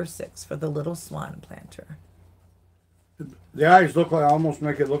 $10, number 6 for the little swan planter. The eyes look like, almost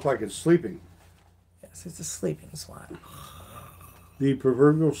make it look like it's sleeping. Yes, it's a sleeping swan. The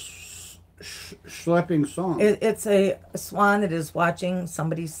proverbial schlepping song. It's a swan that is watching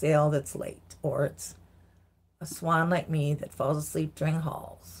somebody sail that's late, or it's A swan like me that falls asleep during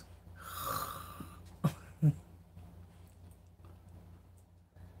hauls.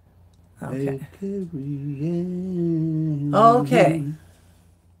 Okay. Okay.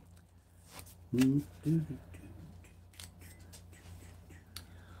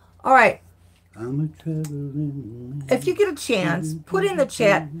 All right. If you get a chance, put in the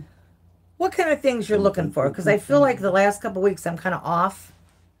chat what kind of things you're looking for, because I feel like the last couple weeks I'm kind of off.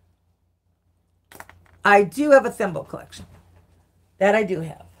 I do have a thimble collection. That I do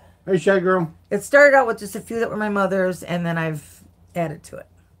have. Hey, Shy Girl. It started out with just a few that were my mother's, and then I've added to it.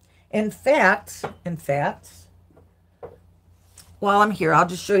 In fact, while I'm here, I'll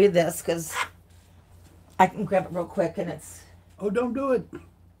just show you this, because I can grab it real quick, and it's... Oh, don't do it.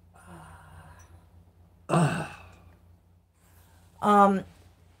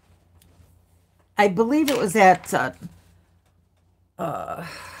 I believe it was at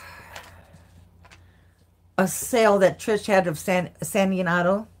a sale that Trish had of San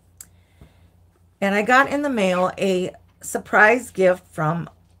Leonardo. And I got in the mail a surprise gift from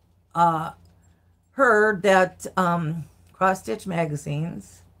her that Cross Stitch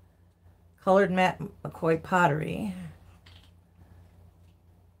Magazines, Colored Matt McCoy Pottery,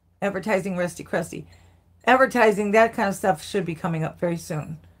 Advertising Rusty Crusty. Advertising, that kind of stuff should be coming up very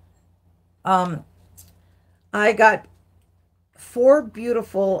soon. I got 4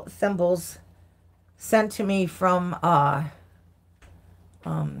 beautiful thimbles sent to me from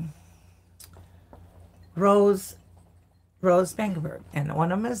Rose Spangenberg, and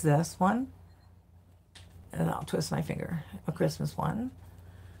one of them is this one, and I'll twist my finger, a Christmas one.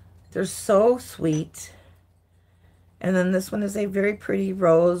 They're so sweet. And then this one is a very pretty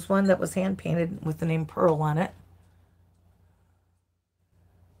rose one that was hand painted with the name Pearl on it.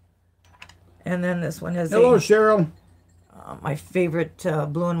 And then this one is hello, Cheryl. My favorite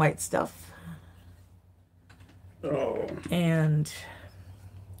blue and white stuff. Oh. And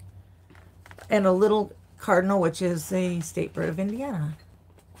a little cardinal, which is a state bird of Indiana.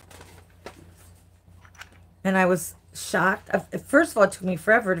 And I was shocked. First of all, it took me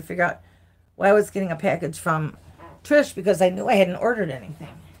forever to figure out why I was getting a package from Trish, because I knew I hadn't ordered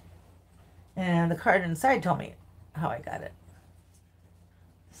anything. And the card inside told me how I got it.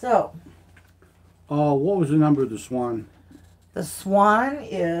 So. What was the number of the swan? The swan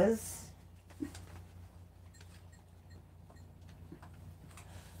is...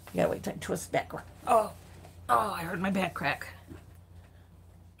 Yeah, wait till I twist back. Oh, I heard my back crack.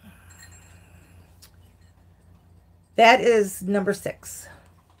 That is number 6.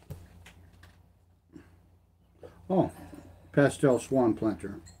 Oh, pastel swan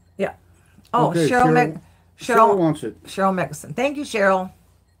planter. Yeah. Oh, okay, Cheryl wants it. Cheryl Megson. Thank you, Cheryl.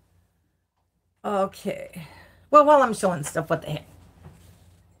 Okay. Well, while I'm showing stuff, what the heck.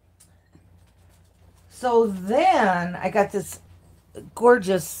 So then I got this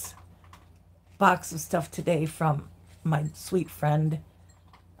gorgeous box of stuff today from my sweet friend.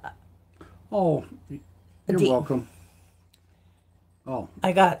 Oh, you're welcome. Oh.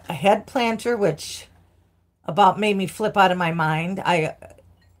 I got a head planter, which about made me flip out of my mind. I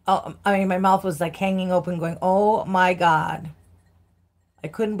mean, my mouth was like hanging open going, oh my God. I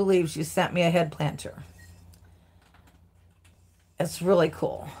couldn't believe she sent me a head planter. It's really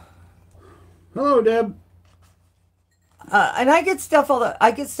cool. Hello, Deb. And I get stuff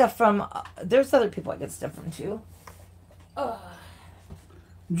I get stuff from, there's other people I get stuff from too.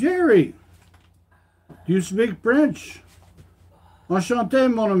 Jerry, do you speak French?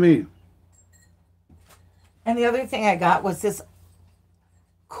 Enchanté, mon ami. And the other thing I got was this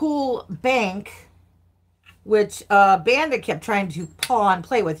cool bank, which Bandit kept trying to paw and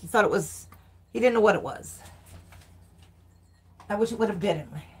play with. He thought it was, he didn't know what it was. I wish it would have bit him.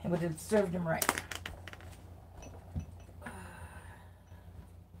 It would have served him right.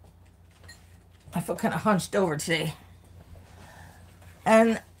 I feel kind of hunched over today.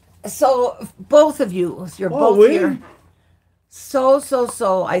 And so both of you, you're both here. So,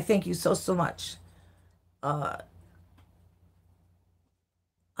 I thank you so much. I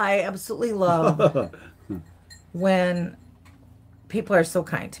absolutely love when people are so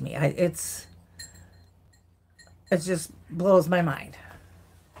kind to me. It just blows my mind.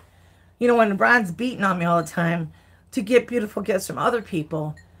 You know, when Ron's beating on me all the time, to get beautiful gifts from other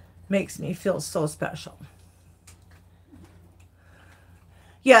people makes me feel so special.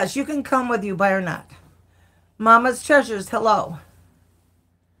 Yes, you can come whether you buy or not. Mama's Treasures, hello.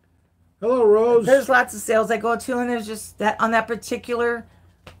 Hello, Rose. There's lots of sales I go to, and there's just that on that particular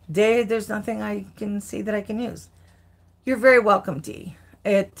day, there's nothing I can see that I can use. You're very welcome, Dee.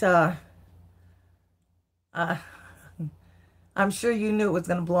 I'm sure you knew it was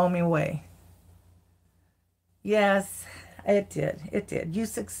going to blow me away. Yes, it did. It did. You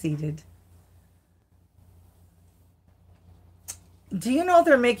succeeded. Do you know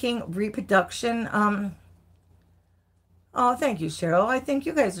they're making reproduction? Oh, thank you, Cheryl. I think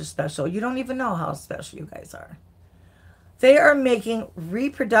you guys are special. You don't even know how special you guys are. They are making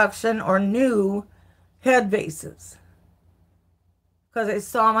reproduction or new head vases. Because I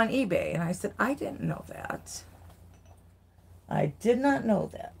saw them on eBay and I said, I didn't know that. I did not know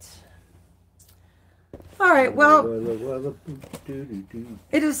that. All right, well,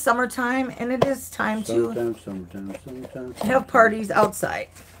 it is summertime and it is time to Summertime. have parties outside.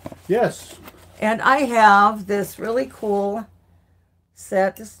 Yes. And I have this really cool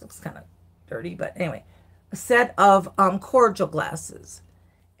set. This looks kind of dirty, but anyway, a set of cordial glasses.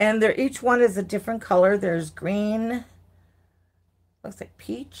 And each one is a different color. There's green, looks like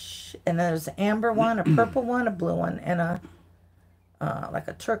peach, and there's an amber one, a purple one, a blue one, and a like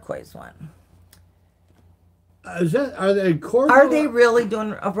a turquoise one. Are they cordial? Are they really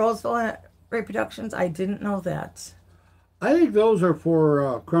doing a Roseville reproductions? I didn't know that. I think those are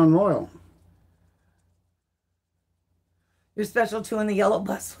for Crown Royal. Your special two in the yellow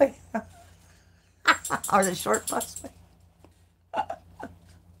busway? Or the short busway?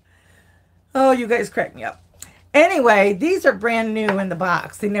 Oh, you guys crack me up. Anyway, these are brand new in the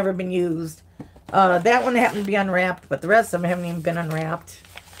box. They've never been used. That one happened to be unwrapped, but the rest of them haven't even been unwrapped.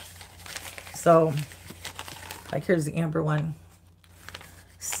 So, like, here's the amber one.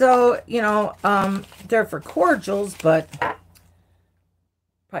 So, you know, they're for cordials, but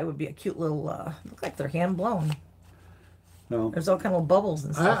probably would be a cute little, look like they're hand blown. No. There's all kind of bubbles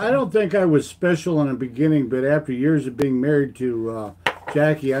and stuff. I don't think I was special in the beginning, but after years of being married to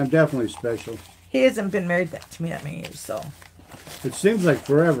Jackie, I'm definitely special. He hasn't been married to me that many years, so. It seems like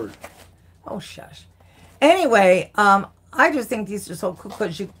forever. Oh, shush. Anyway, I just think these are so cool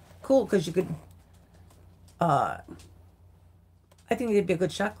because you could, I think they'd be a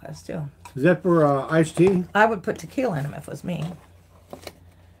good shot glass, too. Is that for iced tea? I would put tequila in them if it was me.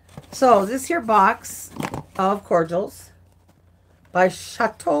 So, this here box of cordials by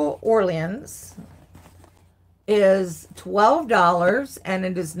Chateau Orleans is $12, and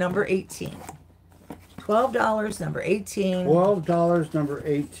it is number 18. $12, number 18. $12, number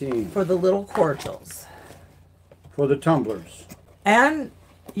 18. For the little cordials. For the tumblers. And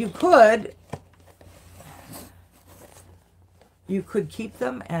you could keep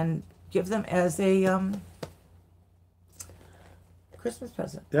them and give them as a Christmas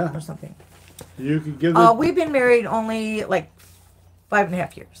present, yeah, or something. You could give them. We've been married only like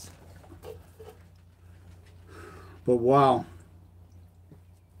 5.5 years. But wow.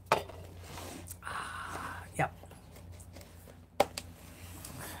 Yep.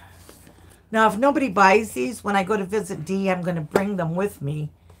 Now, if nobody buys these, when I go to visit Dee, I'm going to bring them with me,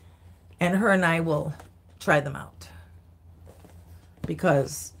 and her and I will try them out.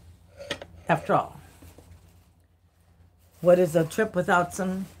 Because, after all, what is a trip without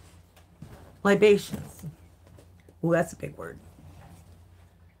some libations? Ooh, that's a big word.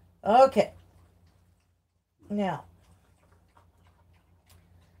 Okay. Now.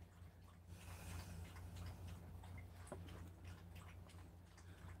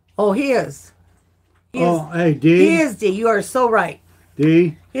 Oh, he is. Hey, D. He is D. You are so right.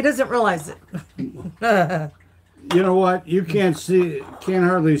 D. He doesn't realize it. You know what? You can't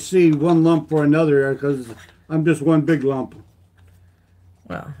hardly see one lump for another because I'm just one big lump.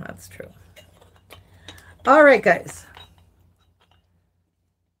 Well, that's true. All right, guys.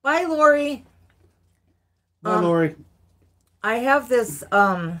 Bye, Lori. Bye, Lori. I have this,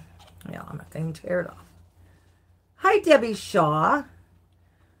 yeah, I'm not going to tear it off. Hi, Debbie Shaw.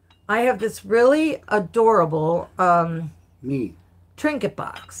 I have this really adorable Me. trinket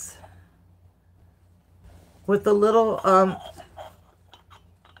box with the little,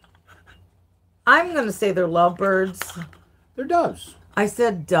 I'm going to say they're lovebirds. They're doves. I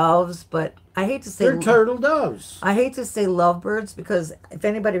said doves, but I hate to say they're turtle doves. I hate to say lovebirds because if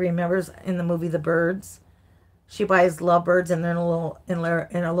anybody remembers in the movie The Birds, she buys lovebirds and they're in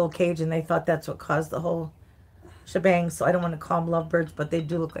a little cage, and they thought that's what caused the whole shebang. So I don't want to call them lovebirds, but they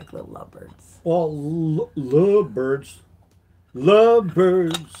do look like little lovebirds. Well, lovebirds.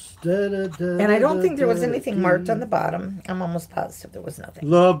 Lovebirds. Da, da, da, And I don't think there was anything marked on the bottom. I'm almost positive there was nothing.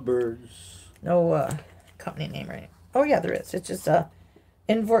 Lovebirds. No company name or anything. Oh, yeah, there is. It's just a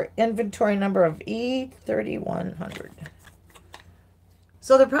inventory number of E3100.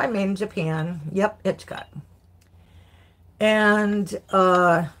 So they're probably made in Japan. Yep, Hitchcock. And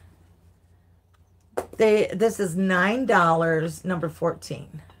this is $9, number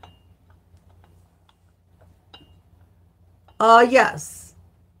 14. Yes.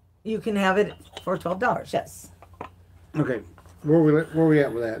 You can have it For $12, yes. Okay. Where we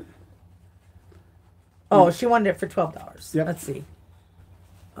at with that? Oh, she wanted it for $12. Yep. Let's see.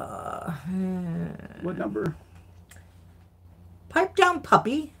 What number? Pipe down,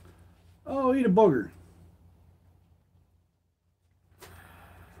 puppy. Oh, eat a booger.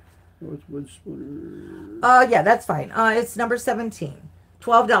 What's Spooner? Yeah, that's fine. It's number 17.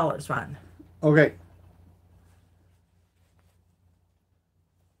 $12, Ron. Okay.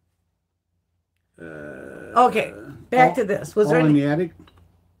 Okay, back to this. Was there All in any? the attic?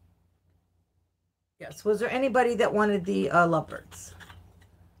 Yes. Was there anybody that wanted the Lovebirds?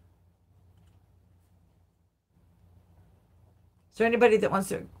 Is there anybody that wants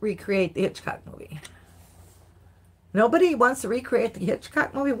to recreate the Hitchcock movie? Nobody wants to recreate the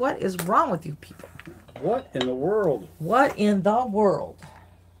Hitchcock movie? What is wrong with you people? What in the world? What in the world?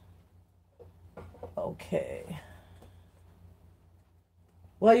 Okay.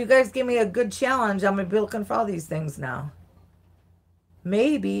 Well, you guys give me a good challenge. I'm going to be looking for all these things now.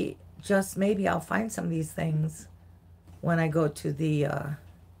 Maybe, just maybe, I'll find some of these things when I go to the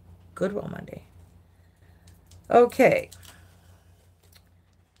Goodwill Monday. Okay.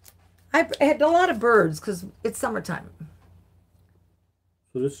 I had a lot of birds because it's summertime.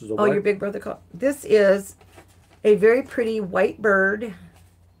 So this is a Oh, your big brother called. This is a very pretty white bird.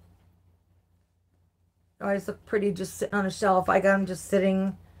 Always look pretty just sitting on a shelf. I got him just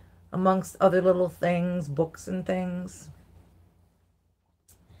sitting amongst other little things, books and things.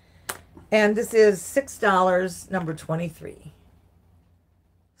 And this is $6, number 23.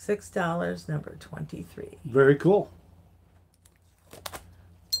 $6, number 23. Very cool.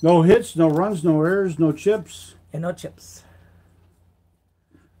 No hits, no runs, no errors, no chips. And no chips.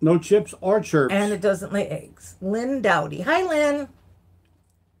 No chips or chirps. And it doesn't lay eggs. Lynn Dowdy. Hi, Lynn.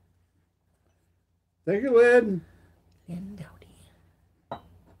 Thank you, Lynn. Lynn Dowdy.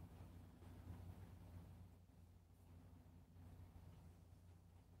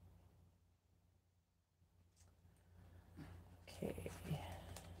 Okay.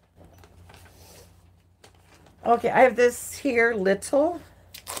 Okay, I have this here, little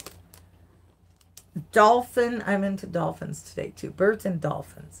dolphin. I'm into dolphins today too. Birds and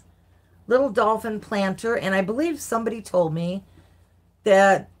dolphins. Little dolphin planter, and I believe somebody told me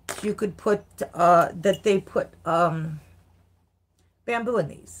that you could put that they put bamboo in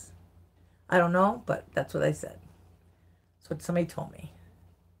these. I don't know, but that's what I said. That's what somebody told me.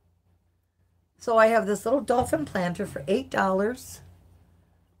 So I have this little dolphin planter for $8.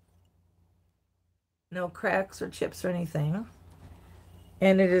 No cracks or chips or anything.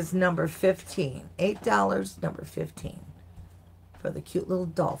 And it is number 15. $8, number 15. For the cute little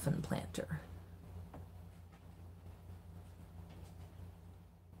dolphin planter.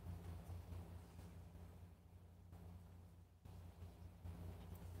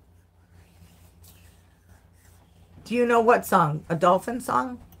 Do you know what song? A dolphin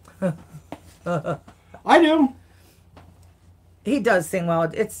song? I do. He does sing well.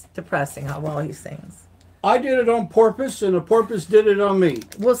 It's depressing how well he sings. I did it on porpoise, and a porpoise did it on me.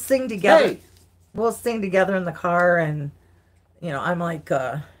 We'll sing together. Hey. We'll sing together in the car, and I'm like,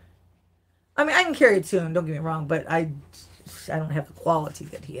 I mean, I can carry a tune. Don't get me wrong, but I don't have the quality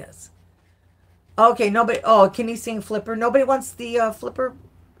that he has. Okay, nobody. Oh, can he sing Flipper? Nobody wants the Flipper.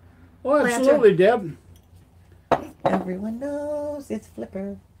 Oh, absolutely, Deb. Everyone knows it's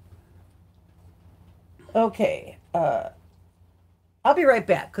Flipper. Okay, I'll be right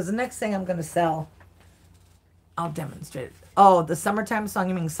back because the next thing I'm going to sell, I'll demonstrate it. Oh, the summertime song.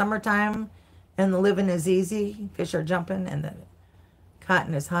 You mean summertime and the living is easy, fish are jumping, and the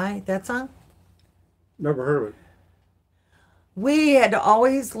cotton is high? That song? Never heard of it. We had to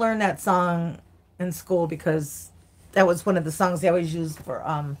always learn that song in school because that was one of the songs they always used for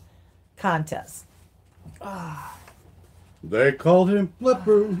contests. They called him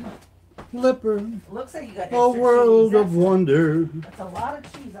Flipper. Flipper. Looks like you got A world of wonder. That's a lot of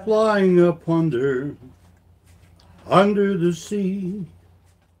cheese on Flying up under the sea.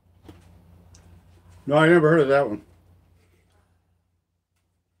 No, I never heard of that one.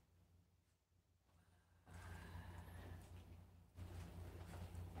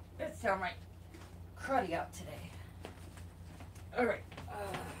 It's tear my cruddy out today. All right.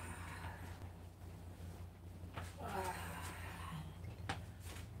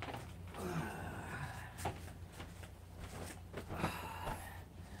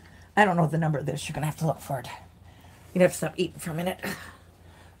 I don't know the number of this. You're going to have to look for it. You're going to have to stop eating for a minute.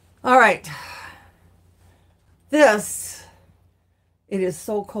 All right. This, it is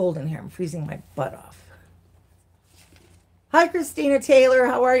so cold in here. I'm freezing my butt off. Hi, Christina Taylor.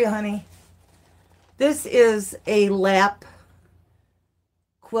 How are you, honey? This is a lap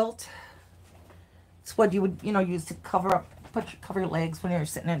quilt. It's what you would, use to cover your legs when you're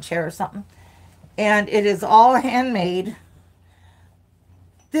sitting in a chair or something. And it is all handmade.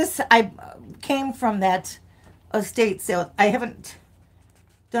 This, I came from that estate sale. I haven't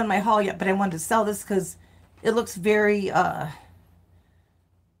done my haul yet, but I wanted to sell this because it looks very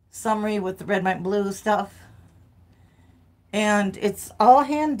summery with the red, white, and blue stuff. And it's all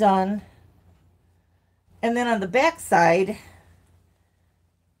hand done. And then on the back side,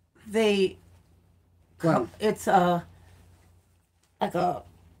 it's like a,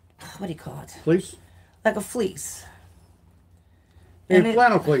 what do you call it? Fleece? Like a fleece. A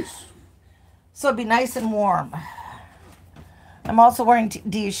flannel fleece. So it'd be nice and warm. I'm also wearing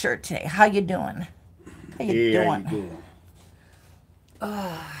Dee's shirt today. How you doing? How you doing?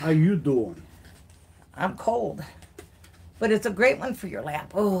 How you doing? I'm cold. But it's a great one for your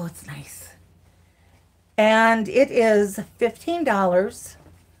lap. Oh, it's nice. And it is $15.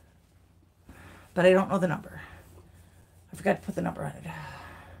 But I don't know the number. I forgot to put the number on it.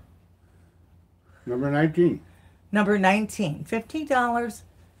 Number 19. Number 19. $15.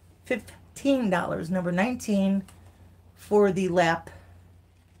 $15. Number 19 for the lap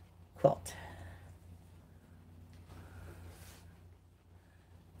quilt.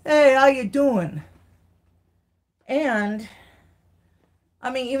 Hey, how you doing? And, I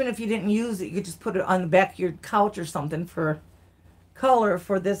mean, even if you didn't use it, you could just put it on the back of your couch or something for color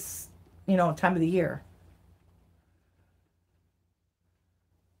for this, time of the year.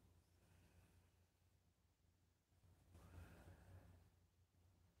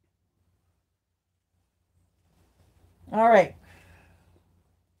 All right.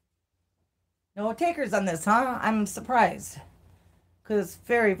 No takers on this, huh? I'm surprised. Because it's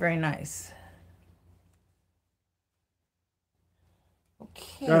very, very nice.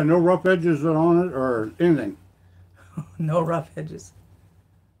 Okay. No rough edges on it or anything. No rough edges.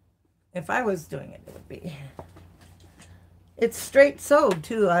 If I was doing it, it would be. It's straight sewed,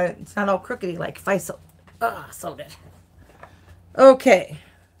 too. It's not all crookedy like if I sewed it. Okay.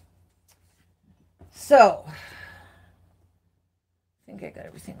 So, I think I got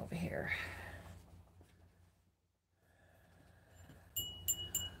everything over here.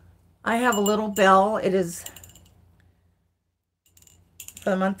 I have a little bell. It is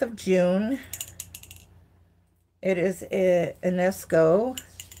for the month of June. It is a Nesco.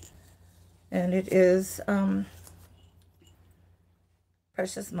 And it is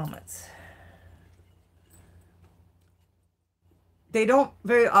Precious Moments. They don't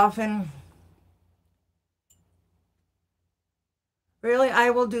very often. Really,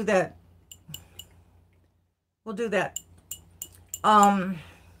 I will do that. We'll do that.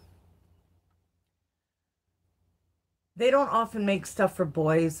 They don't often make stuff for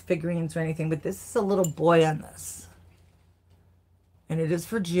boys, figurines or anything, but this is a little boy on this. And it is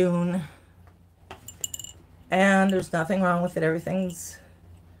for June. And there's nothing wrong with it. Everything's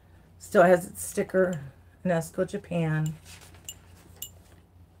still has its sticker, Nesco Japan.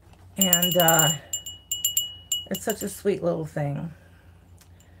 And it's such a sweet little thing.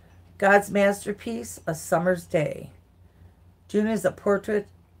 God's masterpiece, A Summer's Day. June is a portrait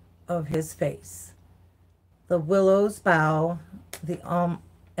of his face. The willows bow, the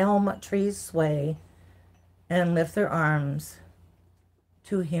elm trees sway, and lift their arms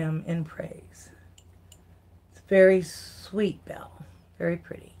to him in praise. It's a very sweet bell, very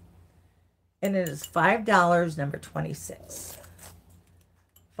pretty. And it is $5, number 26.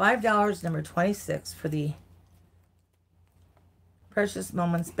 $5, number 26 for the Precious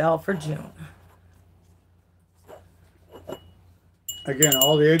Moments bell for June. Again,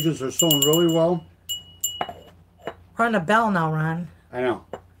 all the edges are sewn really well. We're on a bell now, Ron. I know.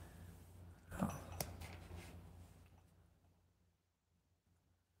 Oh.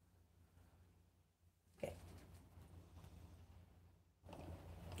 Okay.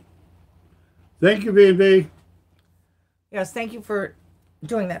 Thank you, B&B. Yes, thank you for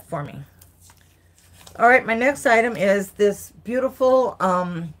doing that for me. All right, my next item is this beautiful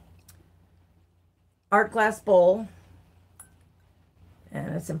art glass bowl.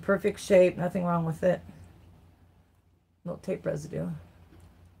 And it's in perfect shape, nothing wrong with it. Little tape residue.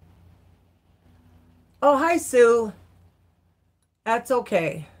 Oh, hi, Sue. That's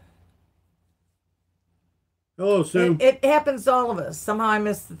okay. Hello, Sue. It happens to all of us. Somehow I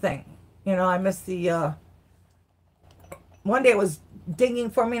missed the thing. I missed the... One day it was dinging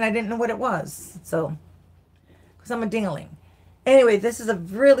for me and I didn't know what it was. So, because I'm a dingling. Anyway, this is a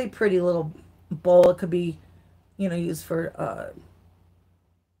really pretty little bowl. It could be, used for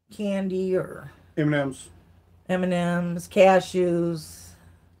candy or... M&M's. M&M's, cashews,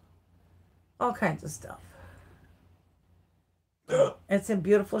 all kinds of stuff. It's in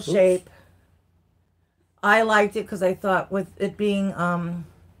beautiful shape. I liked it because I thought with it being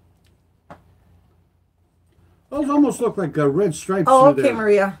Those almost look like red stripes oh, through okay, there.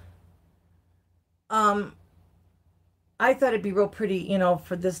 Maria. I thought it'd be real pretty, you know,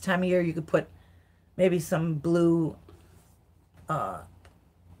 for this time of year. You could put maybe some blue,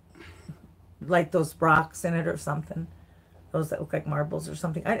 like those rocks in it or something. Those that look like marbles or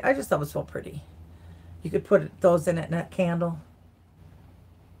something. I just thought it was so pretty. You could put those in it in that candle.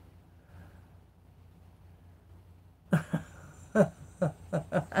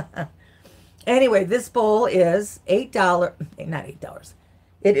 Anyway, this bowl is $8, not $8.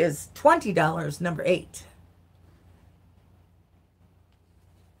 It is $20, number 8.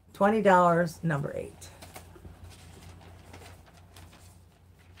 $20, number 8.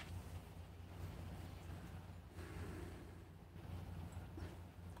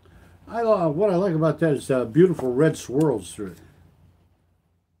 What I like about that is beautiful red swirls through it.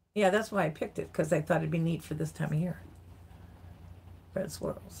 Yeah, that's why I picked it, because I thought it'd be neat for this time of year. Red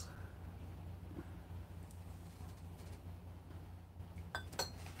swirls.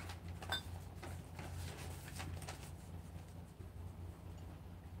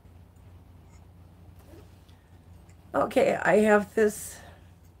 Okay, I have this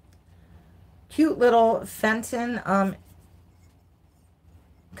cute little Fenton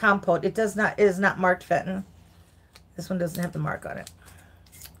compote. It is not marked Fenton. This one doesn't have the mark on it.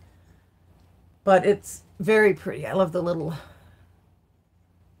 But it's very pretty. I love the little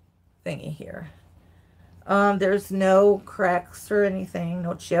thingy here. There's no cracks or anything,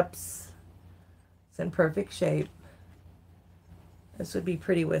 no chips. It's in perfect shape. This would be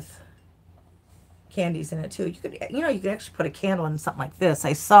pretty with candies in it too. You could, you could actually put a candle in something like this.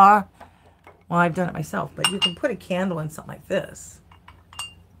 I saw, well, I've done it myself, but you can put a candle in something like this.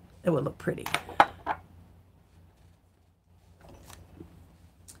 It would look pretty.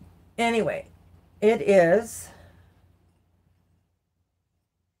 Anyway, it is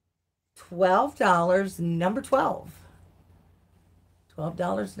 $12, number 12.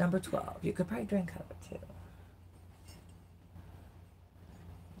 $12, number 12. You could probably drink out of it too.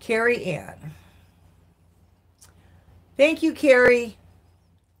 Carrie Ann. Thank you, Carrie.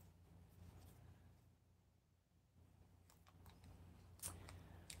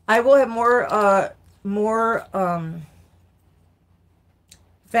 I will have more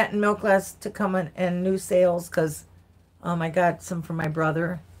Fenton milk glass to come in and new sales because I got some for my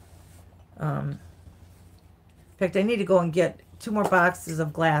brother. In fact, I need to go and get 2 more boxes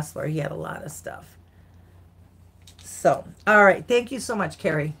of glass where he had a lot of stuff. So, all right. Thank you so much,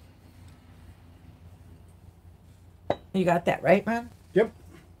 Carrie. You got that right, Ron? Yep.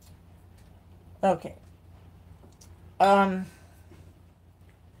 Okay. I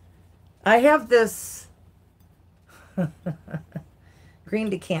have this green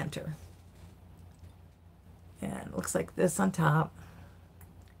decanter. And it looks like this on top.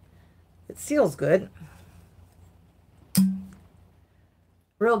 It seals good.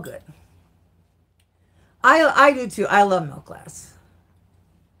 Real good. I do too. I love milk glass.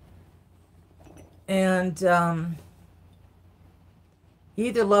 And you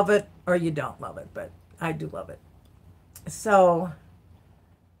either love it or you don't love it, but I do love it. So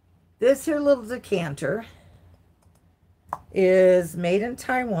this here little decanter is made in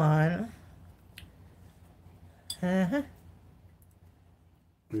Taiwan. There's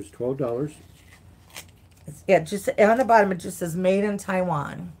 $12. Yeah, just on the bottom it just says made in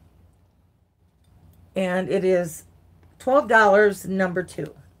Taiwan. And it is $12, number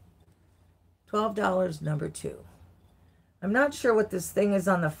 2. $12, number 2. I'm not sure what this thing is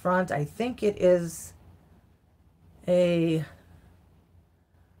on the front. I think it is I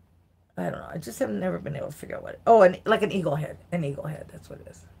don't know. I just have never been able to figure out what it, oh, like an eagle head. An eagle head, that's what it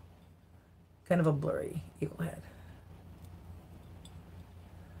is. Kind of a blurry eagle head.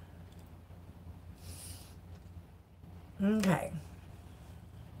 Okay.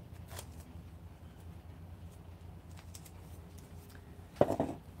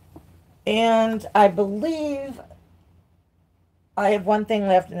 And I believe I have one thing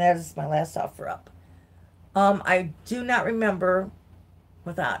left, and that is my last offer up. I do not remember,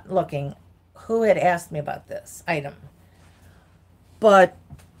 without looking, who had asked me about this item. But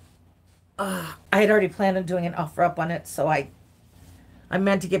I had already planned on doing an offer up on it, so I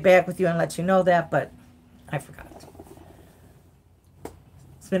meant to get back with you and let you know that, but I forgot.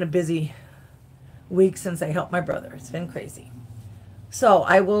 It's been a busy week since I helped my brother. It's been crazy. So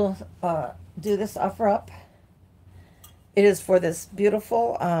I will do this offer up. It is for this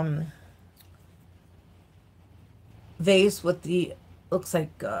beautiful vase with the, looks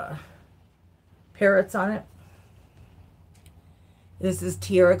like parrots on it. This is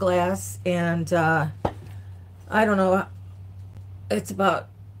tiara glass, and I don't know. It's about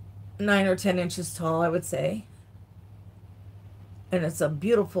 9 or 10 inches tall, I would say. And it's a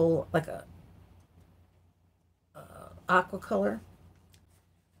beautiful, like a aqua color.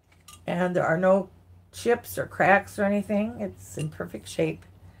 And there are no chips or cracks or anything. It's in perfect shape.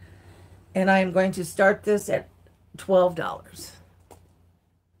 And I am going to start this at $12.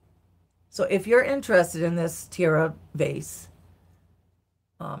 So if you're interested in this tiara vase,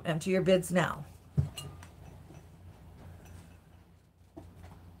 enter your bids now.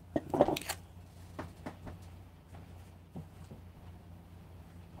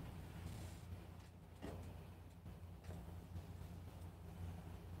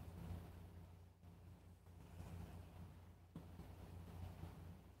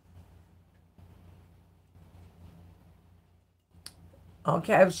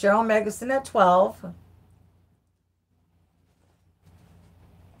 Okay, I have Cheryl Megason at 12.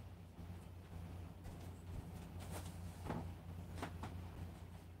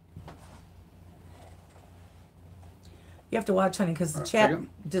 You have to watch, honey, because the chat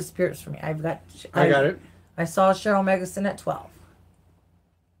disappears for me. I got it. I saw Cheryl Megason at 12.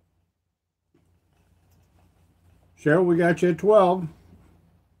 Cheryl, we got you at 12.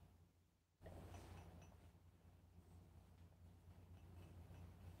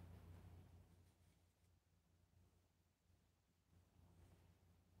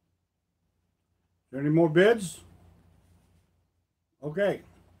 Is there any more bids? Okay.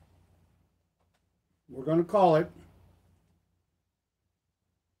 We're going to call it.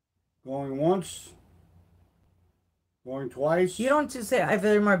 Going once. Going twice. You don't just say I have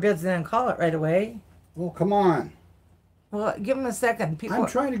 30 more bids and then call it right away. Oh, come on. Well, give them a second. People, I'm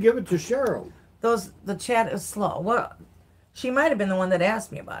trying to give it to Cheryl. the chat is slow. Well, she might have been the one that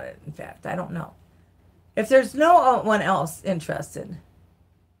asked me about it. In fact, I don't know. If there's no one else interested.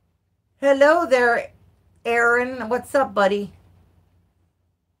 Hello there, Aaron. What's up, buddy?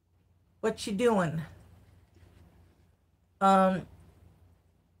 What you doing?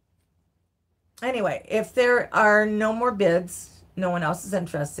 Anyway, if there are no more bids, no one else is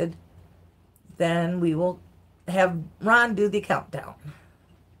interested, then we will have Ron do the countdown.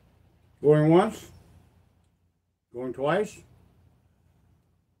 Going once. Going twice.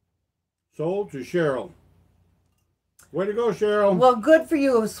 Sold to Cheryl. Way to go, Cheryl. Well, good for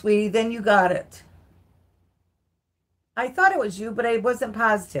you, sweetie. Then you got it. I thought it was you, but I wasn't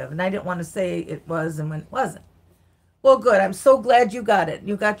positive, and I didn't want to say it was and when it wasn't. Well, good. I'm so glad you got it.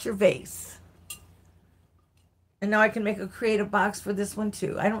 You got your vase. And now I can make a creative box for this one,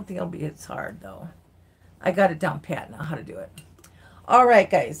 too. I don't think it'll be as hard, though. I got it down pat now how to do it. All right,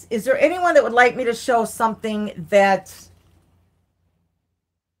 guys. Is there anyone that would like me to show something that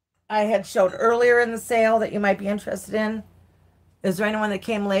I had showed earlier in the sale that you might be interested in? Is there anyone that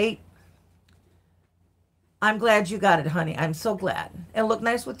came late? I'm glad you got it, honey. I'm so glad. It'll look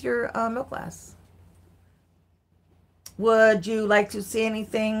nice with your milk glass. Would you like to see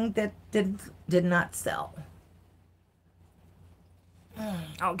anything that did not sell?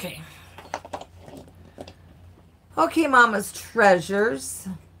 Okay. Okay, Mama's Treasures.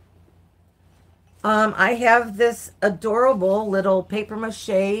 I have this adorable little paper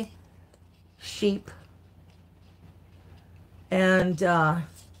mache sheep. And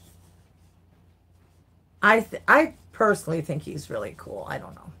I personally think he's really cool. I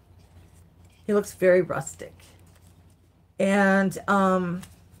don't know. He looks very rustic. And I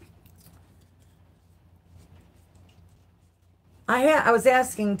was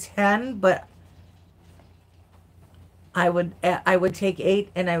asking 10, but I would take 8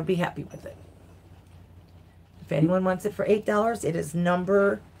 and I would be happy with it. If anyone wants it for $8, it is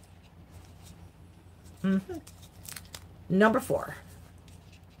number 4.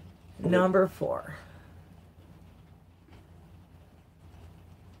 Number 4.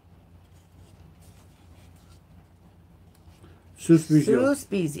 Suspizio.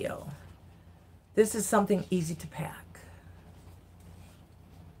 Suspizio. This is something easy to pack.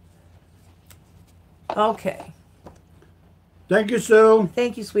 Okay. Thank you, Sue.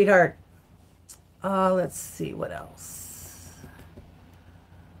 Thank you, sweetheart. Let's see what else.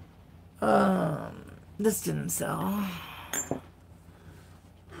 This didn't sell.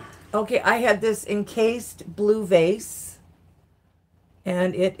 Okay, I had this encased blue vase.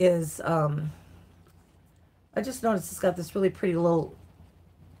 And it is, I just noticed it's got this really pretty little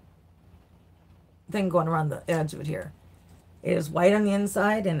thing going around the edge of it here. It is white on the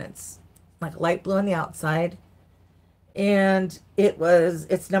inside and it's like light blue on the outside. And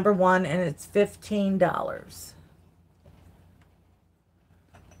it's number 1 and it's $15.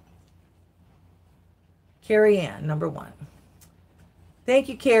 Carrie Ann, number 1. Thank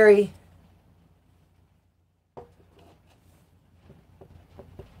you, Carrie.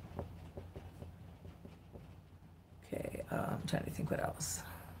 else?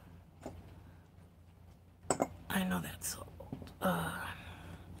 I know that's so old.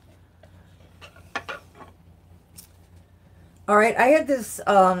 All right, I had this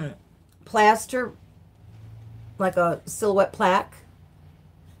plaster, like a silhouette plaque,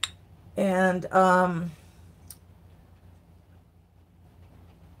 and I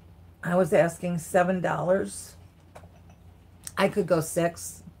was asking $7. I could go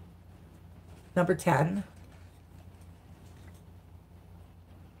 6. Number 10.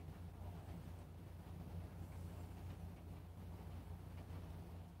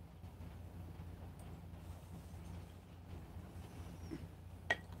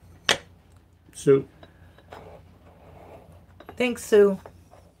 Sue. Thanks, Sue.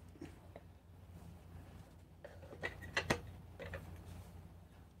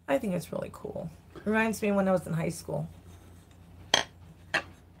 I think it's really cool. Reminds me when I was in high school.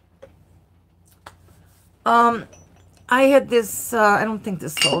 I had this, I don't think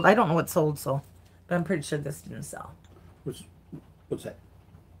this sold. I don't know what sold, but I'm pretty sure this didn't sell. What's that?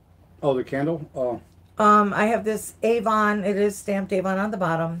 Oh, the candle? Oh. I have this Avon. It is stamped Avon on the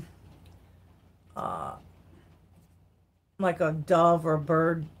bottom. Like a dove or a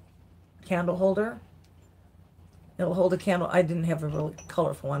bird candle holder. It'll hold a candle. I didn't have a really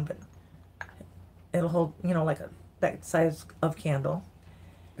colorful one, but it'll hold, you know, like that size of candle.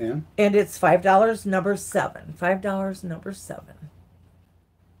 And it's $5, number 7. $5, number 7.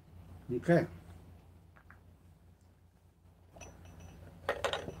 Okay.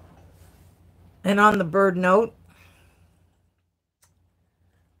 And on the bird note,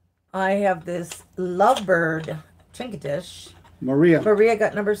 I have this lovebird trinket dish. Maria. Maria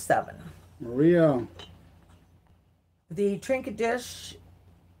got number 7. Maria. The trinket dish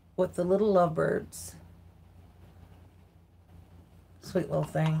with the little lovebirds. Sweet little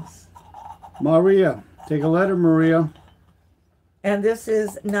things. Maria. Take a letter, Maria. And this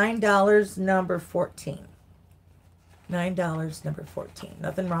is $9, number 14. $9, number 14.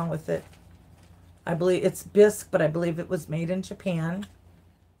 Nothing wrong with it. I believe it's bisque, but I believe it was made in Japan.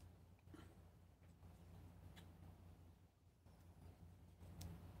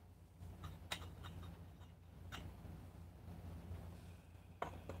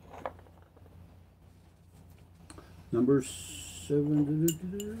 Number 7.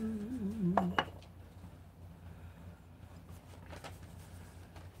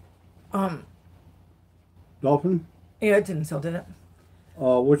 Dolphin? Yeah, it didn't sell, did it?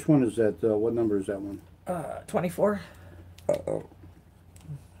 Which one is that? What number is that one? 24. Uh-oh.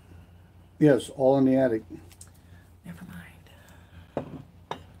 Yes, all in the attic. Never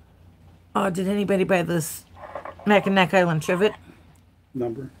mind. Did anybody buy this Mackinac Island trivet?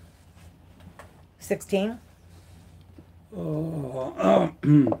 Number? 16.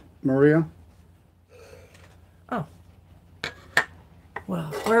 Maria? Oh.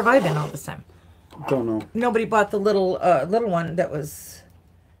 Well, where have I been all this time? Don't know. Nobody bought the little one that was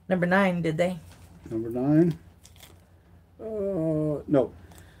number 9, did they? Number 9? No.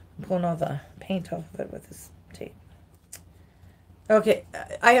 I'm pulling all the paint off of it with this tape. Okay,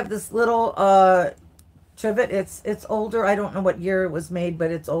 I have this little trivet. It's older. I don't know what year it was made,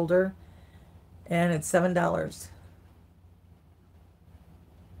 but it's older. And it's $7.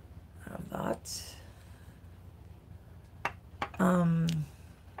 Have that.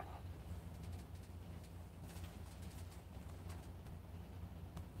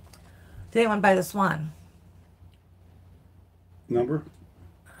 Did anyone buy the Swan? Number?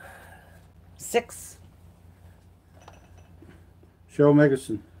 6. Cheryl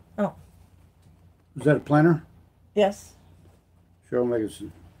Megason. Oh, Is that a planner? yes. Cheryl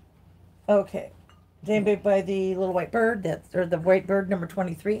Megason. Okay. Did anybody buy the little white bird? Or the white bird number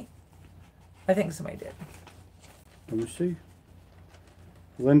 23? I think somebody did. Let me see.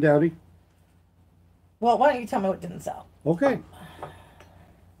 Lynn Dowdy. Well, why don't you tell me what didn't sell? Okay.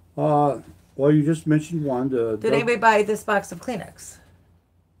 Well, you just mentioned one. Did anybody buy this box of Kleenex?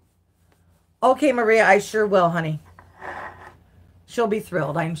 Okay, Maria, I sure will, honey. She'll be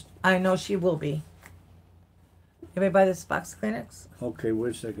thrilled. I know she will be. Anybody buy this box of Kleenex? Okay,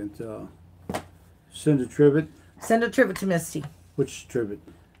 wait a second. Send a trivet. Send a trivet to Misty. Which trivet?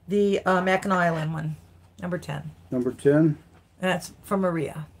 The Mackinac Island one, number 10. Number 10. And that's from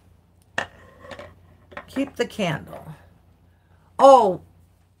Maria. Keep the candle. Oh,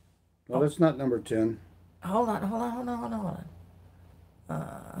 Well, that's not number 10. hold on. Hold on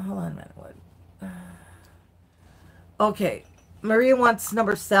a minute. What? Okay, Maria wants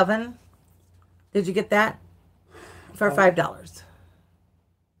number 7. Did you get that? For $5.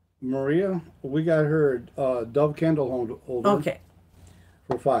 Maria, we got her Dove candle holder. Okay.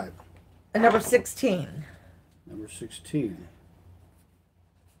 For $5. And number 16. Number 16.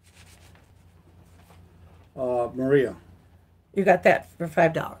 Maria. You got that for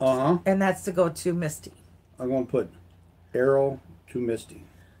 $5. Uh-huh. And that's to go to Misty. I'm going to put arrow to Misty.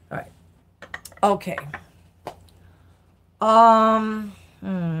 All right. Okay.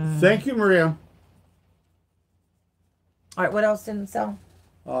 Thank you, Maria. All right, what else didn't sell?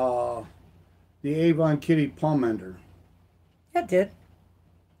 The Avon Kitty Pomander. Yeah, it did.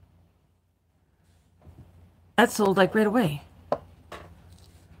 That sold like right away.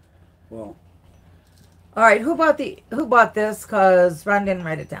 Well, All right, who bought this? Because Ron didn't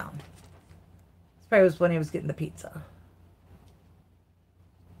write it down. This probably was when he was getting the pizza.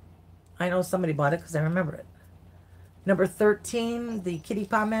 I know somebody bought it because I remember it. Number 13, the Kitty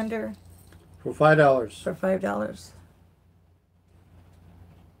Pomander for $5. for $5.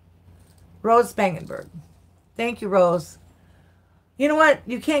 Rose Spangenberg. Thank you, Rose. You know what?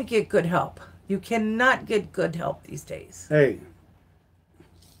 You can't get good help. You cannot get good help these days. Hey,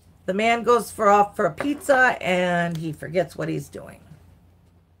 The man goes off for a pizza and he forgets what he's doing.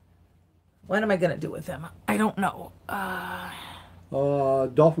 What am I going to do with him? I don't know.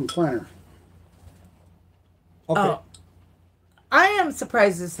 Dolphin Planner. Okay. Oh, I am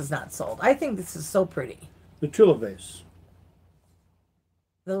surprised this is not sold. I think this is so pretty. The Tulip Vase.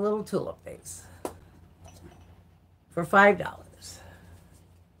 The little tulip vase. For $5.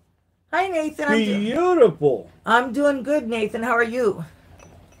 Hi, Nathan. Beautiful. I'm doing good, Nathan. How are you?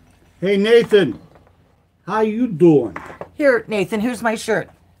 Hey, Nathan. How you doing? Here, Nathan, here's my shirt.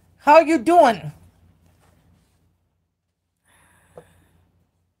 How you doing?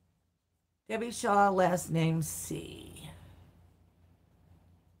 Debbie Shaw, last name C.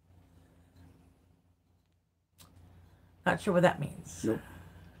 Not sure what that means. Nope.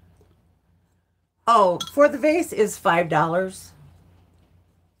 Oh, for the vase is $5.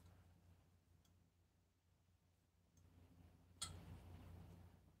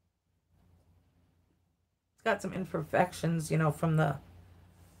 It's got some imperfections, you know, from the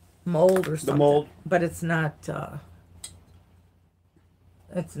mold or something. The mold. But it's not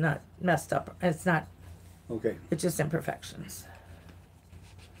messed up. It's not, Okay. it's just imperfections.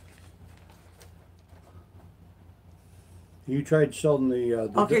 You tried selling the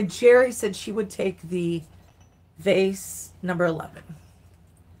Okay, Jerry said she would take the vase number 11.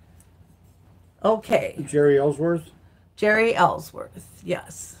 Okay, Jerry Ellsworth. Jerry Ellsworth,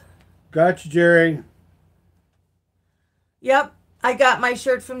 yes. Gotcha, Jerry. Yep, I got my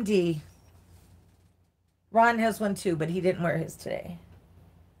shirt from D. Ron has one too, but he didn't wear his today.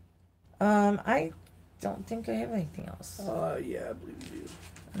 I don't think I have anything else. Yeah, I believe you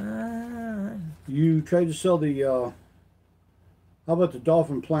do. Uh, You tried to sell the, how about the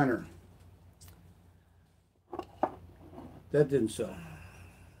Dolphin Planner? That didn't sell.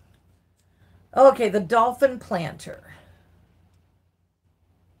 okay, the Dolphin Planter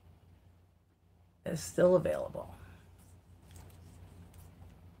is still available.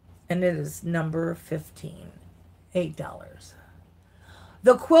 And it is number 15, $8.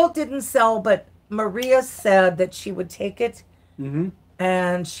 The quilt didn't sell, but Maria said that she would take it Mm-hmm.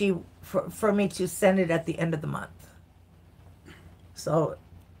 and for me to send it at the end of the month. So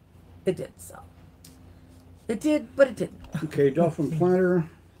it did sell. It did, but it didn't. Okay, Dolphin Planner.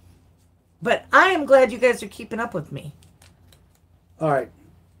 But I am glad you guys are keeping up with me. All right.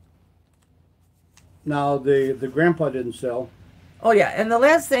 Now the Grandpa didn't sell. Oh yeah, and the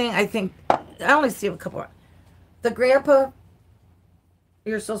last thing I think I only see a couple more. The Grandpa,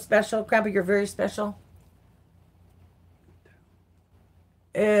 you're so special. Grandpa, you're very special.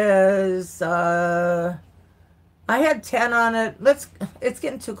 Is I had 10 on it. It's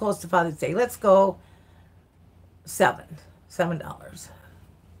getting too close to Father's Day. Let's go $7. $7.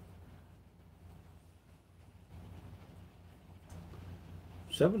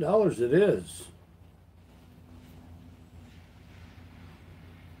 $7 it is.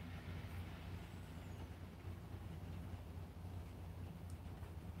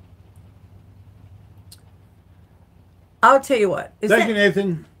 I'll tell you what. Thank you,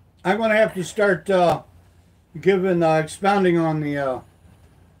 Nathan. I'm going to have to start giving expounding on the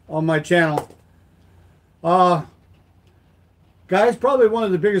on my channel. Guys, probably one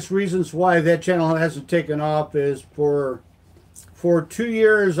of the biggest reasons why that channel hasn't taken off is for 2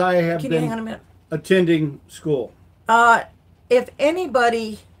 years I have Can you hang on a minute? attending school. If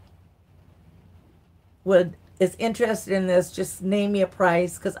anybody is interested in this, just name me a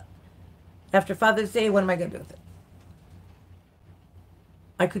price, because after Father's Day, what am I going to do with it?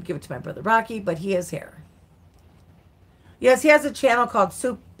 I could give it to my brother Rocky, but he has hair. Yes, he has a channel called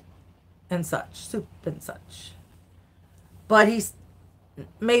Soup and Such. But he's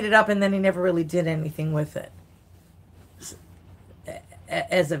made it up and then he never really did anything with it.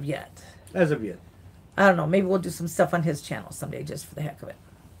 As of yet. As of yet. I don't know. Maybe we'll do some stuff on his channel someday just for the heck of it.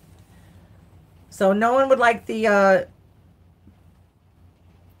 So no one would like the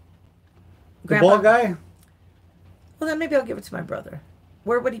ball guy? Well, then maybe I'll give it to my brother.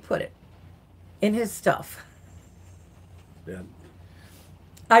 Where would he put it? In his stuff. Yeah.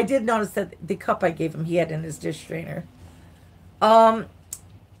 I did notice that the cup I gave him, he had in his dish drainer.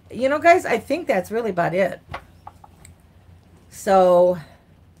 You know, guys, I think that's really about it. So,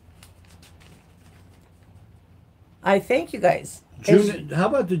 I thank you guys. How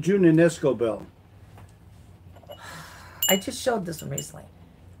about the June Unesco bell? I just showed this one recently.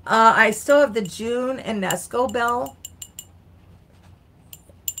 I still have the June Unesco bell.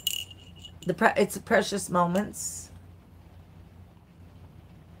 It's Precious Moments.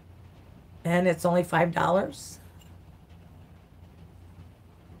 And it's only $5.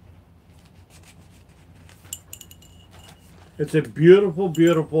 It's a beautiful,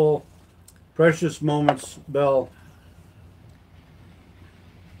 beautiful Precious Moments bell.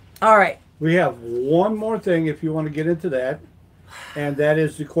 All right. We have one more thing if you want to get into that, and that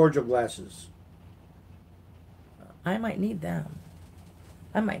is the cordial glasses. I might need them.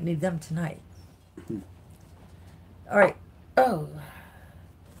 I might need them tonight. All right. Oh.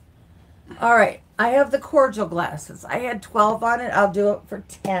 All right. I have the cordial glasses. I had 12 on it. I'll do it for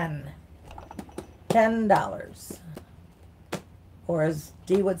 10. $10. Or as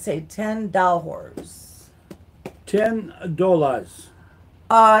Dee would say, $10. $10.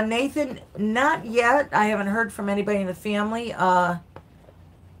 Nathan, not yet. I haven't heard from anybody in the family.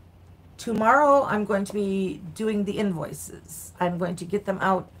 Tomorrow I'm going to be doing the invoices. I'm going to get them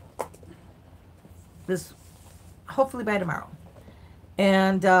out hopefully by tomorrow.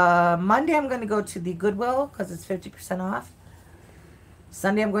 And Monday I'm going to go to the Goodwill because it's 50% off.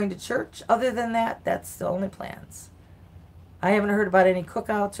 Sunday I'm going to church. Other than that, that's the only plans. I haven't heard about any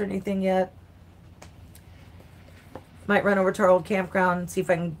cookouts or anything yet. Might run over to our old campground and see if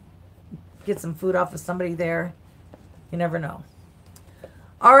I can get some food off of somebody there. You never know.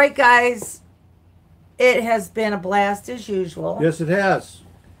 All right, guys. It has been a blast as usual. Yes, it has.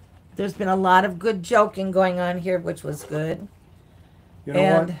 There's been a lot of good joking going on here, which was good. You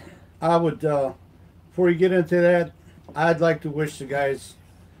know what? I would, before you get into that, I'd like to wish the guys,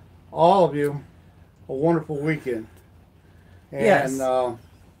 all of you, a wonderful weekend. And yes.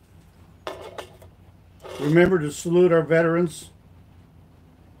 Remember to salute our veterans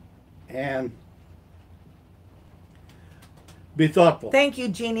and be thoughtful. Thank you,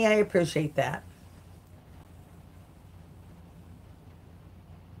 Jeannie. I appreciate that.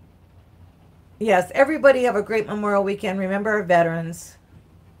 Yes, everybody have a great Memorial Weekend. Remember our veterans.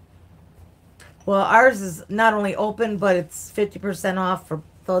 Well, ours is not only open, but it's 50% off for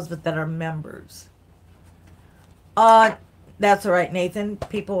those that are members. That's all right, Nathan.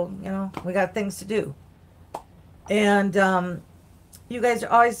 People, you know, we got things to do. And you guys are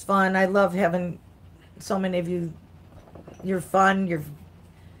always fun. I love having so many of you. You're fun. You're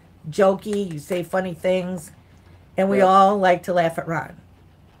jokey. You say funny things. And we all like to laugh at Ron.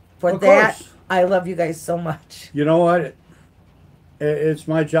 For that, I love you guys so much. You know what? It's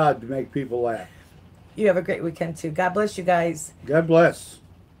my job to make people laugh. You have a great weekend, too. God bless you guys. God bless.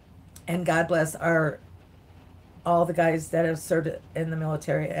 And God bless all the guys that have served in the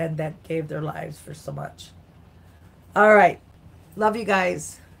military and that gave their lives for so much. All right. Love you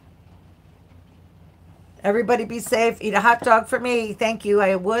guys. Everybody be safe. Eat a hot dog for me. Thank you.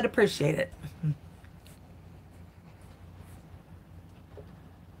 I would appreciate it.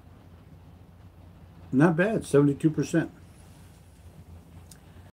 Not bad. 72%.